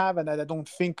still have and that I don't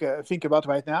think about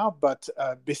right now. But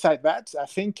beside that, I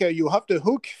think you have the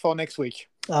hook for next week.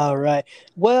 All right.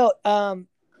 Well,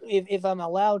 if I'm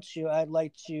allowed to, I'd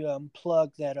like to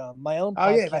plug that my own Oh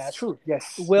yeah, that's podcast true.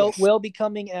 Yes, will yes. will be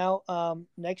coming out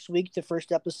next week. The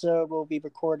first episode will be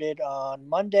recorded on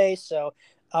Monday, so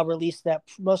I'll release that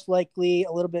most likely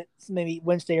a little bit, maybe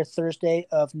Wednesday or Thursday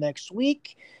of next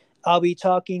week. I'll be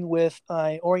talking with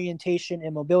an orientation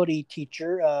and mobility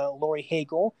teacher, Lori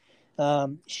Hagel.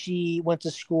 She went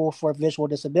to school for visual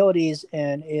disabilities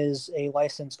and is a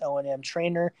licensed O&M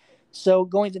trainer. So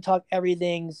going to talk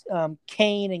everything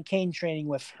cane and cane training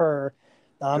with her.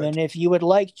 And if you would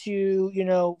like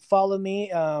to, follow me,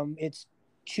 it's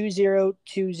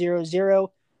 20200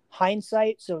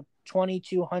 hindsight. So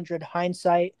 2200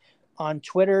 hindsight on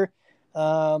Twitter.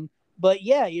 But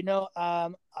yeah,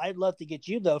 I'd love to get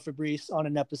you though, Fabrice, on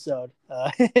an episode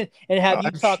and have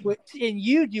you talk with, and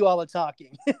you do all the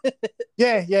talking.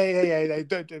 Yeah.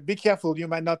 Be careful. You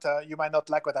might not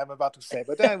like what I'm about to say,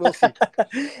 but we'll see.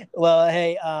 Well,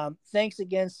 hey, thanks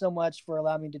again so much for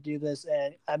allowing me to do this.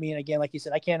 And I mean, again, like you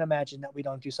said, I can't imagine that we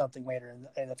don't do something later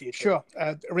in the future.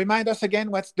 Sure. Remind us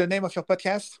again, what's the name of your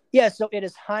podcast? Yeah, so it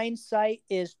is Hindsight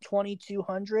is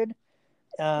 2200.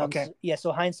 Okay.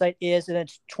 So Hindsight is, and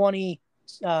it's 20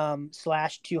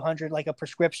 /200, like a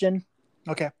prescription.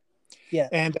 Okay. Yeah.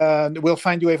 And we'll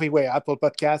find you everywhere: Apple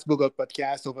Podcasts, Google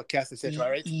Podcasts, Overcast, etc.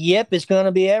 Right? Yep, it's going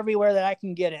to be everywhere that I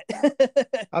can get it.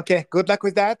 Okay. Good luck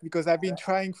with that, because I've been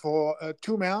trying for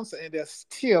 2 months, and there's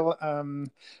still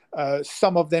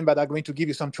some of them that are going to give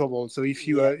you some trouble. So if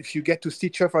you get to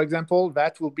Stitcher, for example,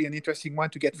 that will be an interesting one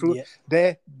to get through.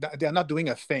 Yeah. They're not doing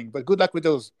a thing, but good luck with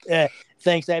those.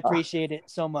 Thanks, I appreciate it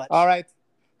so much. All right.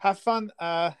 Have fun,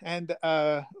 and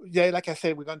like I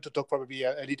said, we're going to talk probably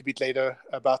a little bit later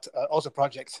about other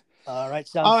projects. All right,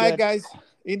 sounds all right, good. guys.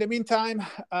 In the meantime,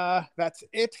 that's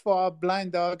it for our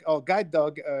blind dog or guide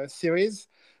dog series.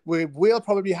 We will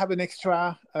probably have an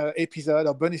extra episode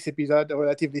or bonus episode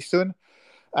relatively soon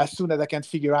as I can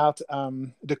figure out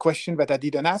the question that I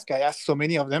didn't ask. I asked so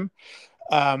many of them.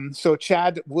 So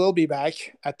Chad will be back,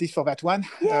 at least for that one.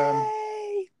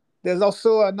 There's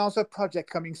also another project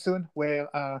coming soon where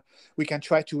we can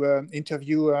try to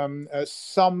interview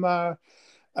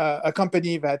a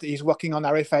company that is working on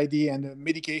RFID and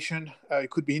medication. It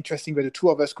could be interesting that the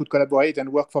two of us could collaborate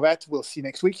and work for that. We'll see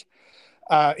next week.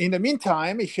 In the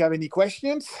meantime, if you have any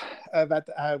questions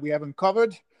that we haven't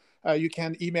covered, you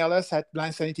can email us at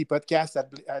blindsanitypodcast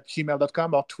at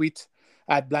gmail.com or tweet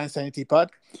at blindsanitypod.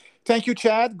 Thank you,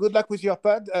 Chad. Good luck with your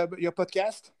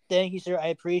podcast. Thank you, sir. I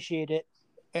appreciate it.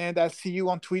 And I'll see you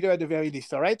on Twitter at the very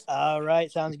least. All right? All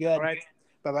right. Sounds good. All right.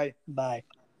 Bye-bye. Bye.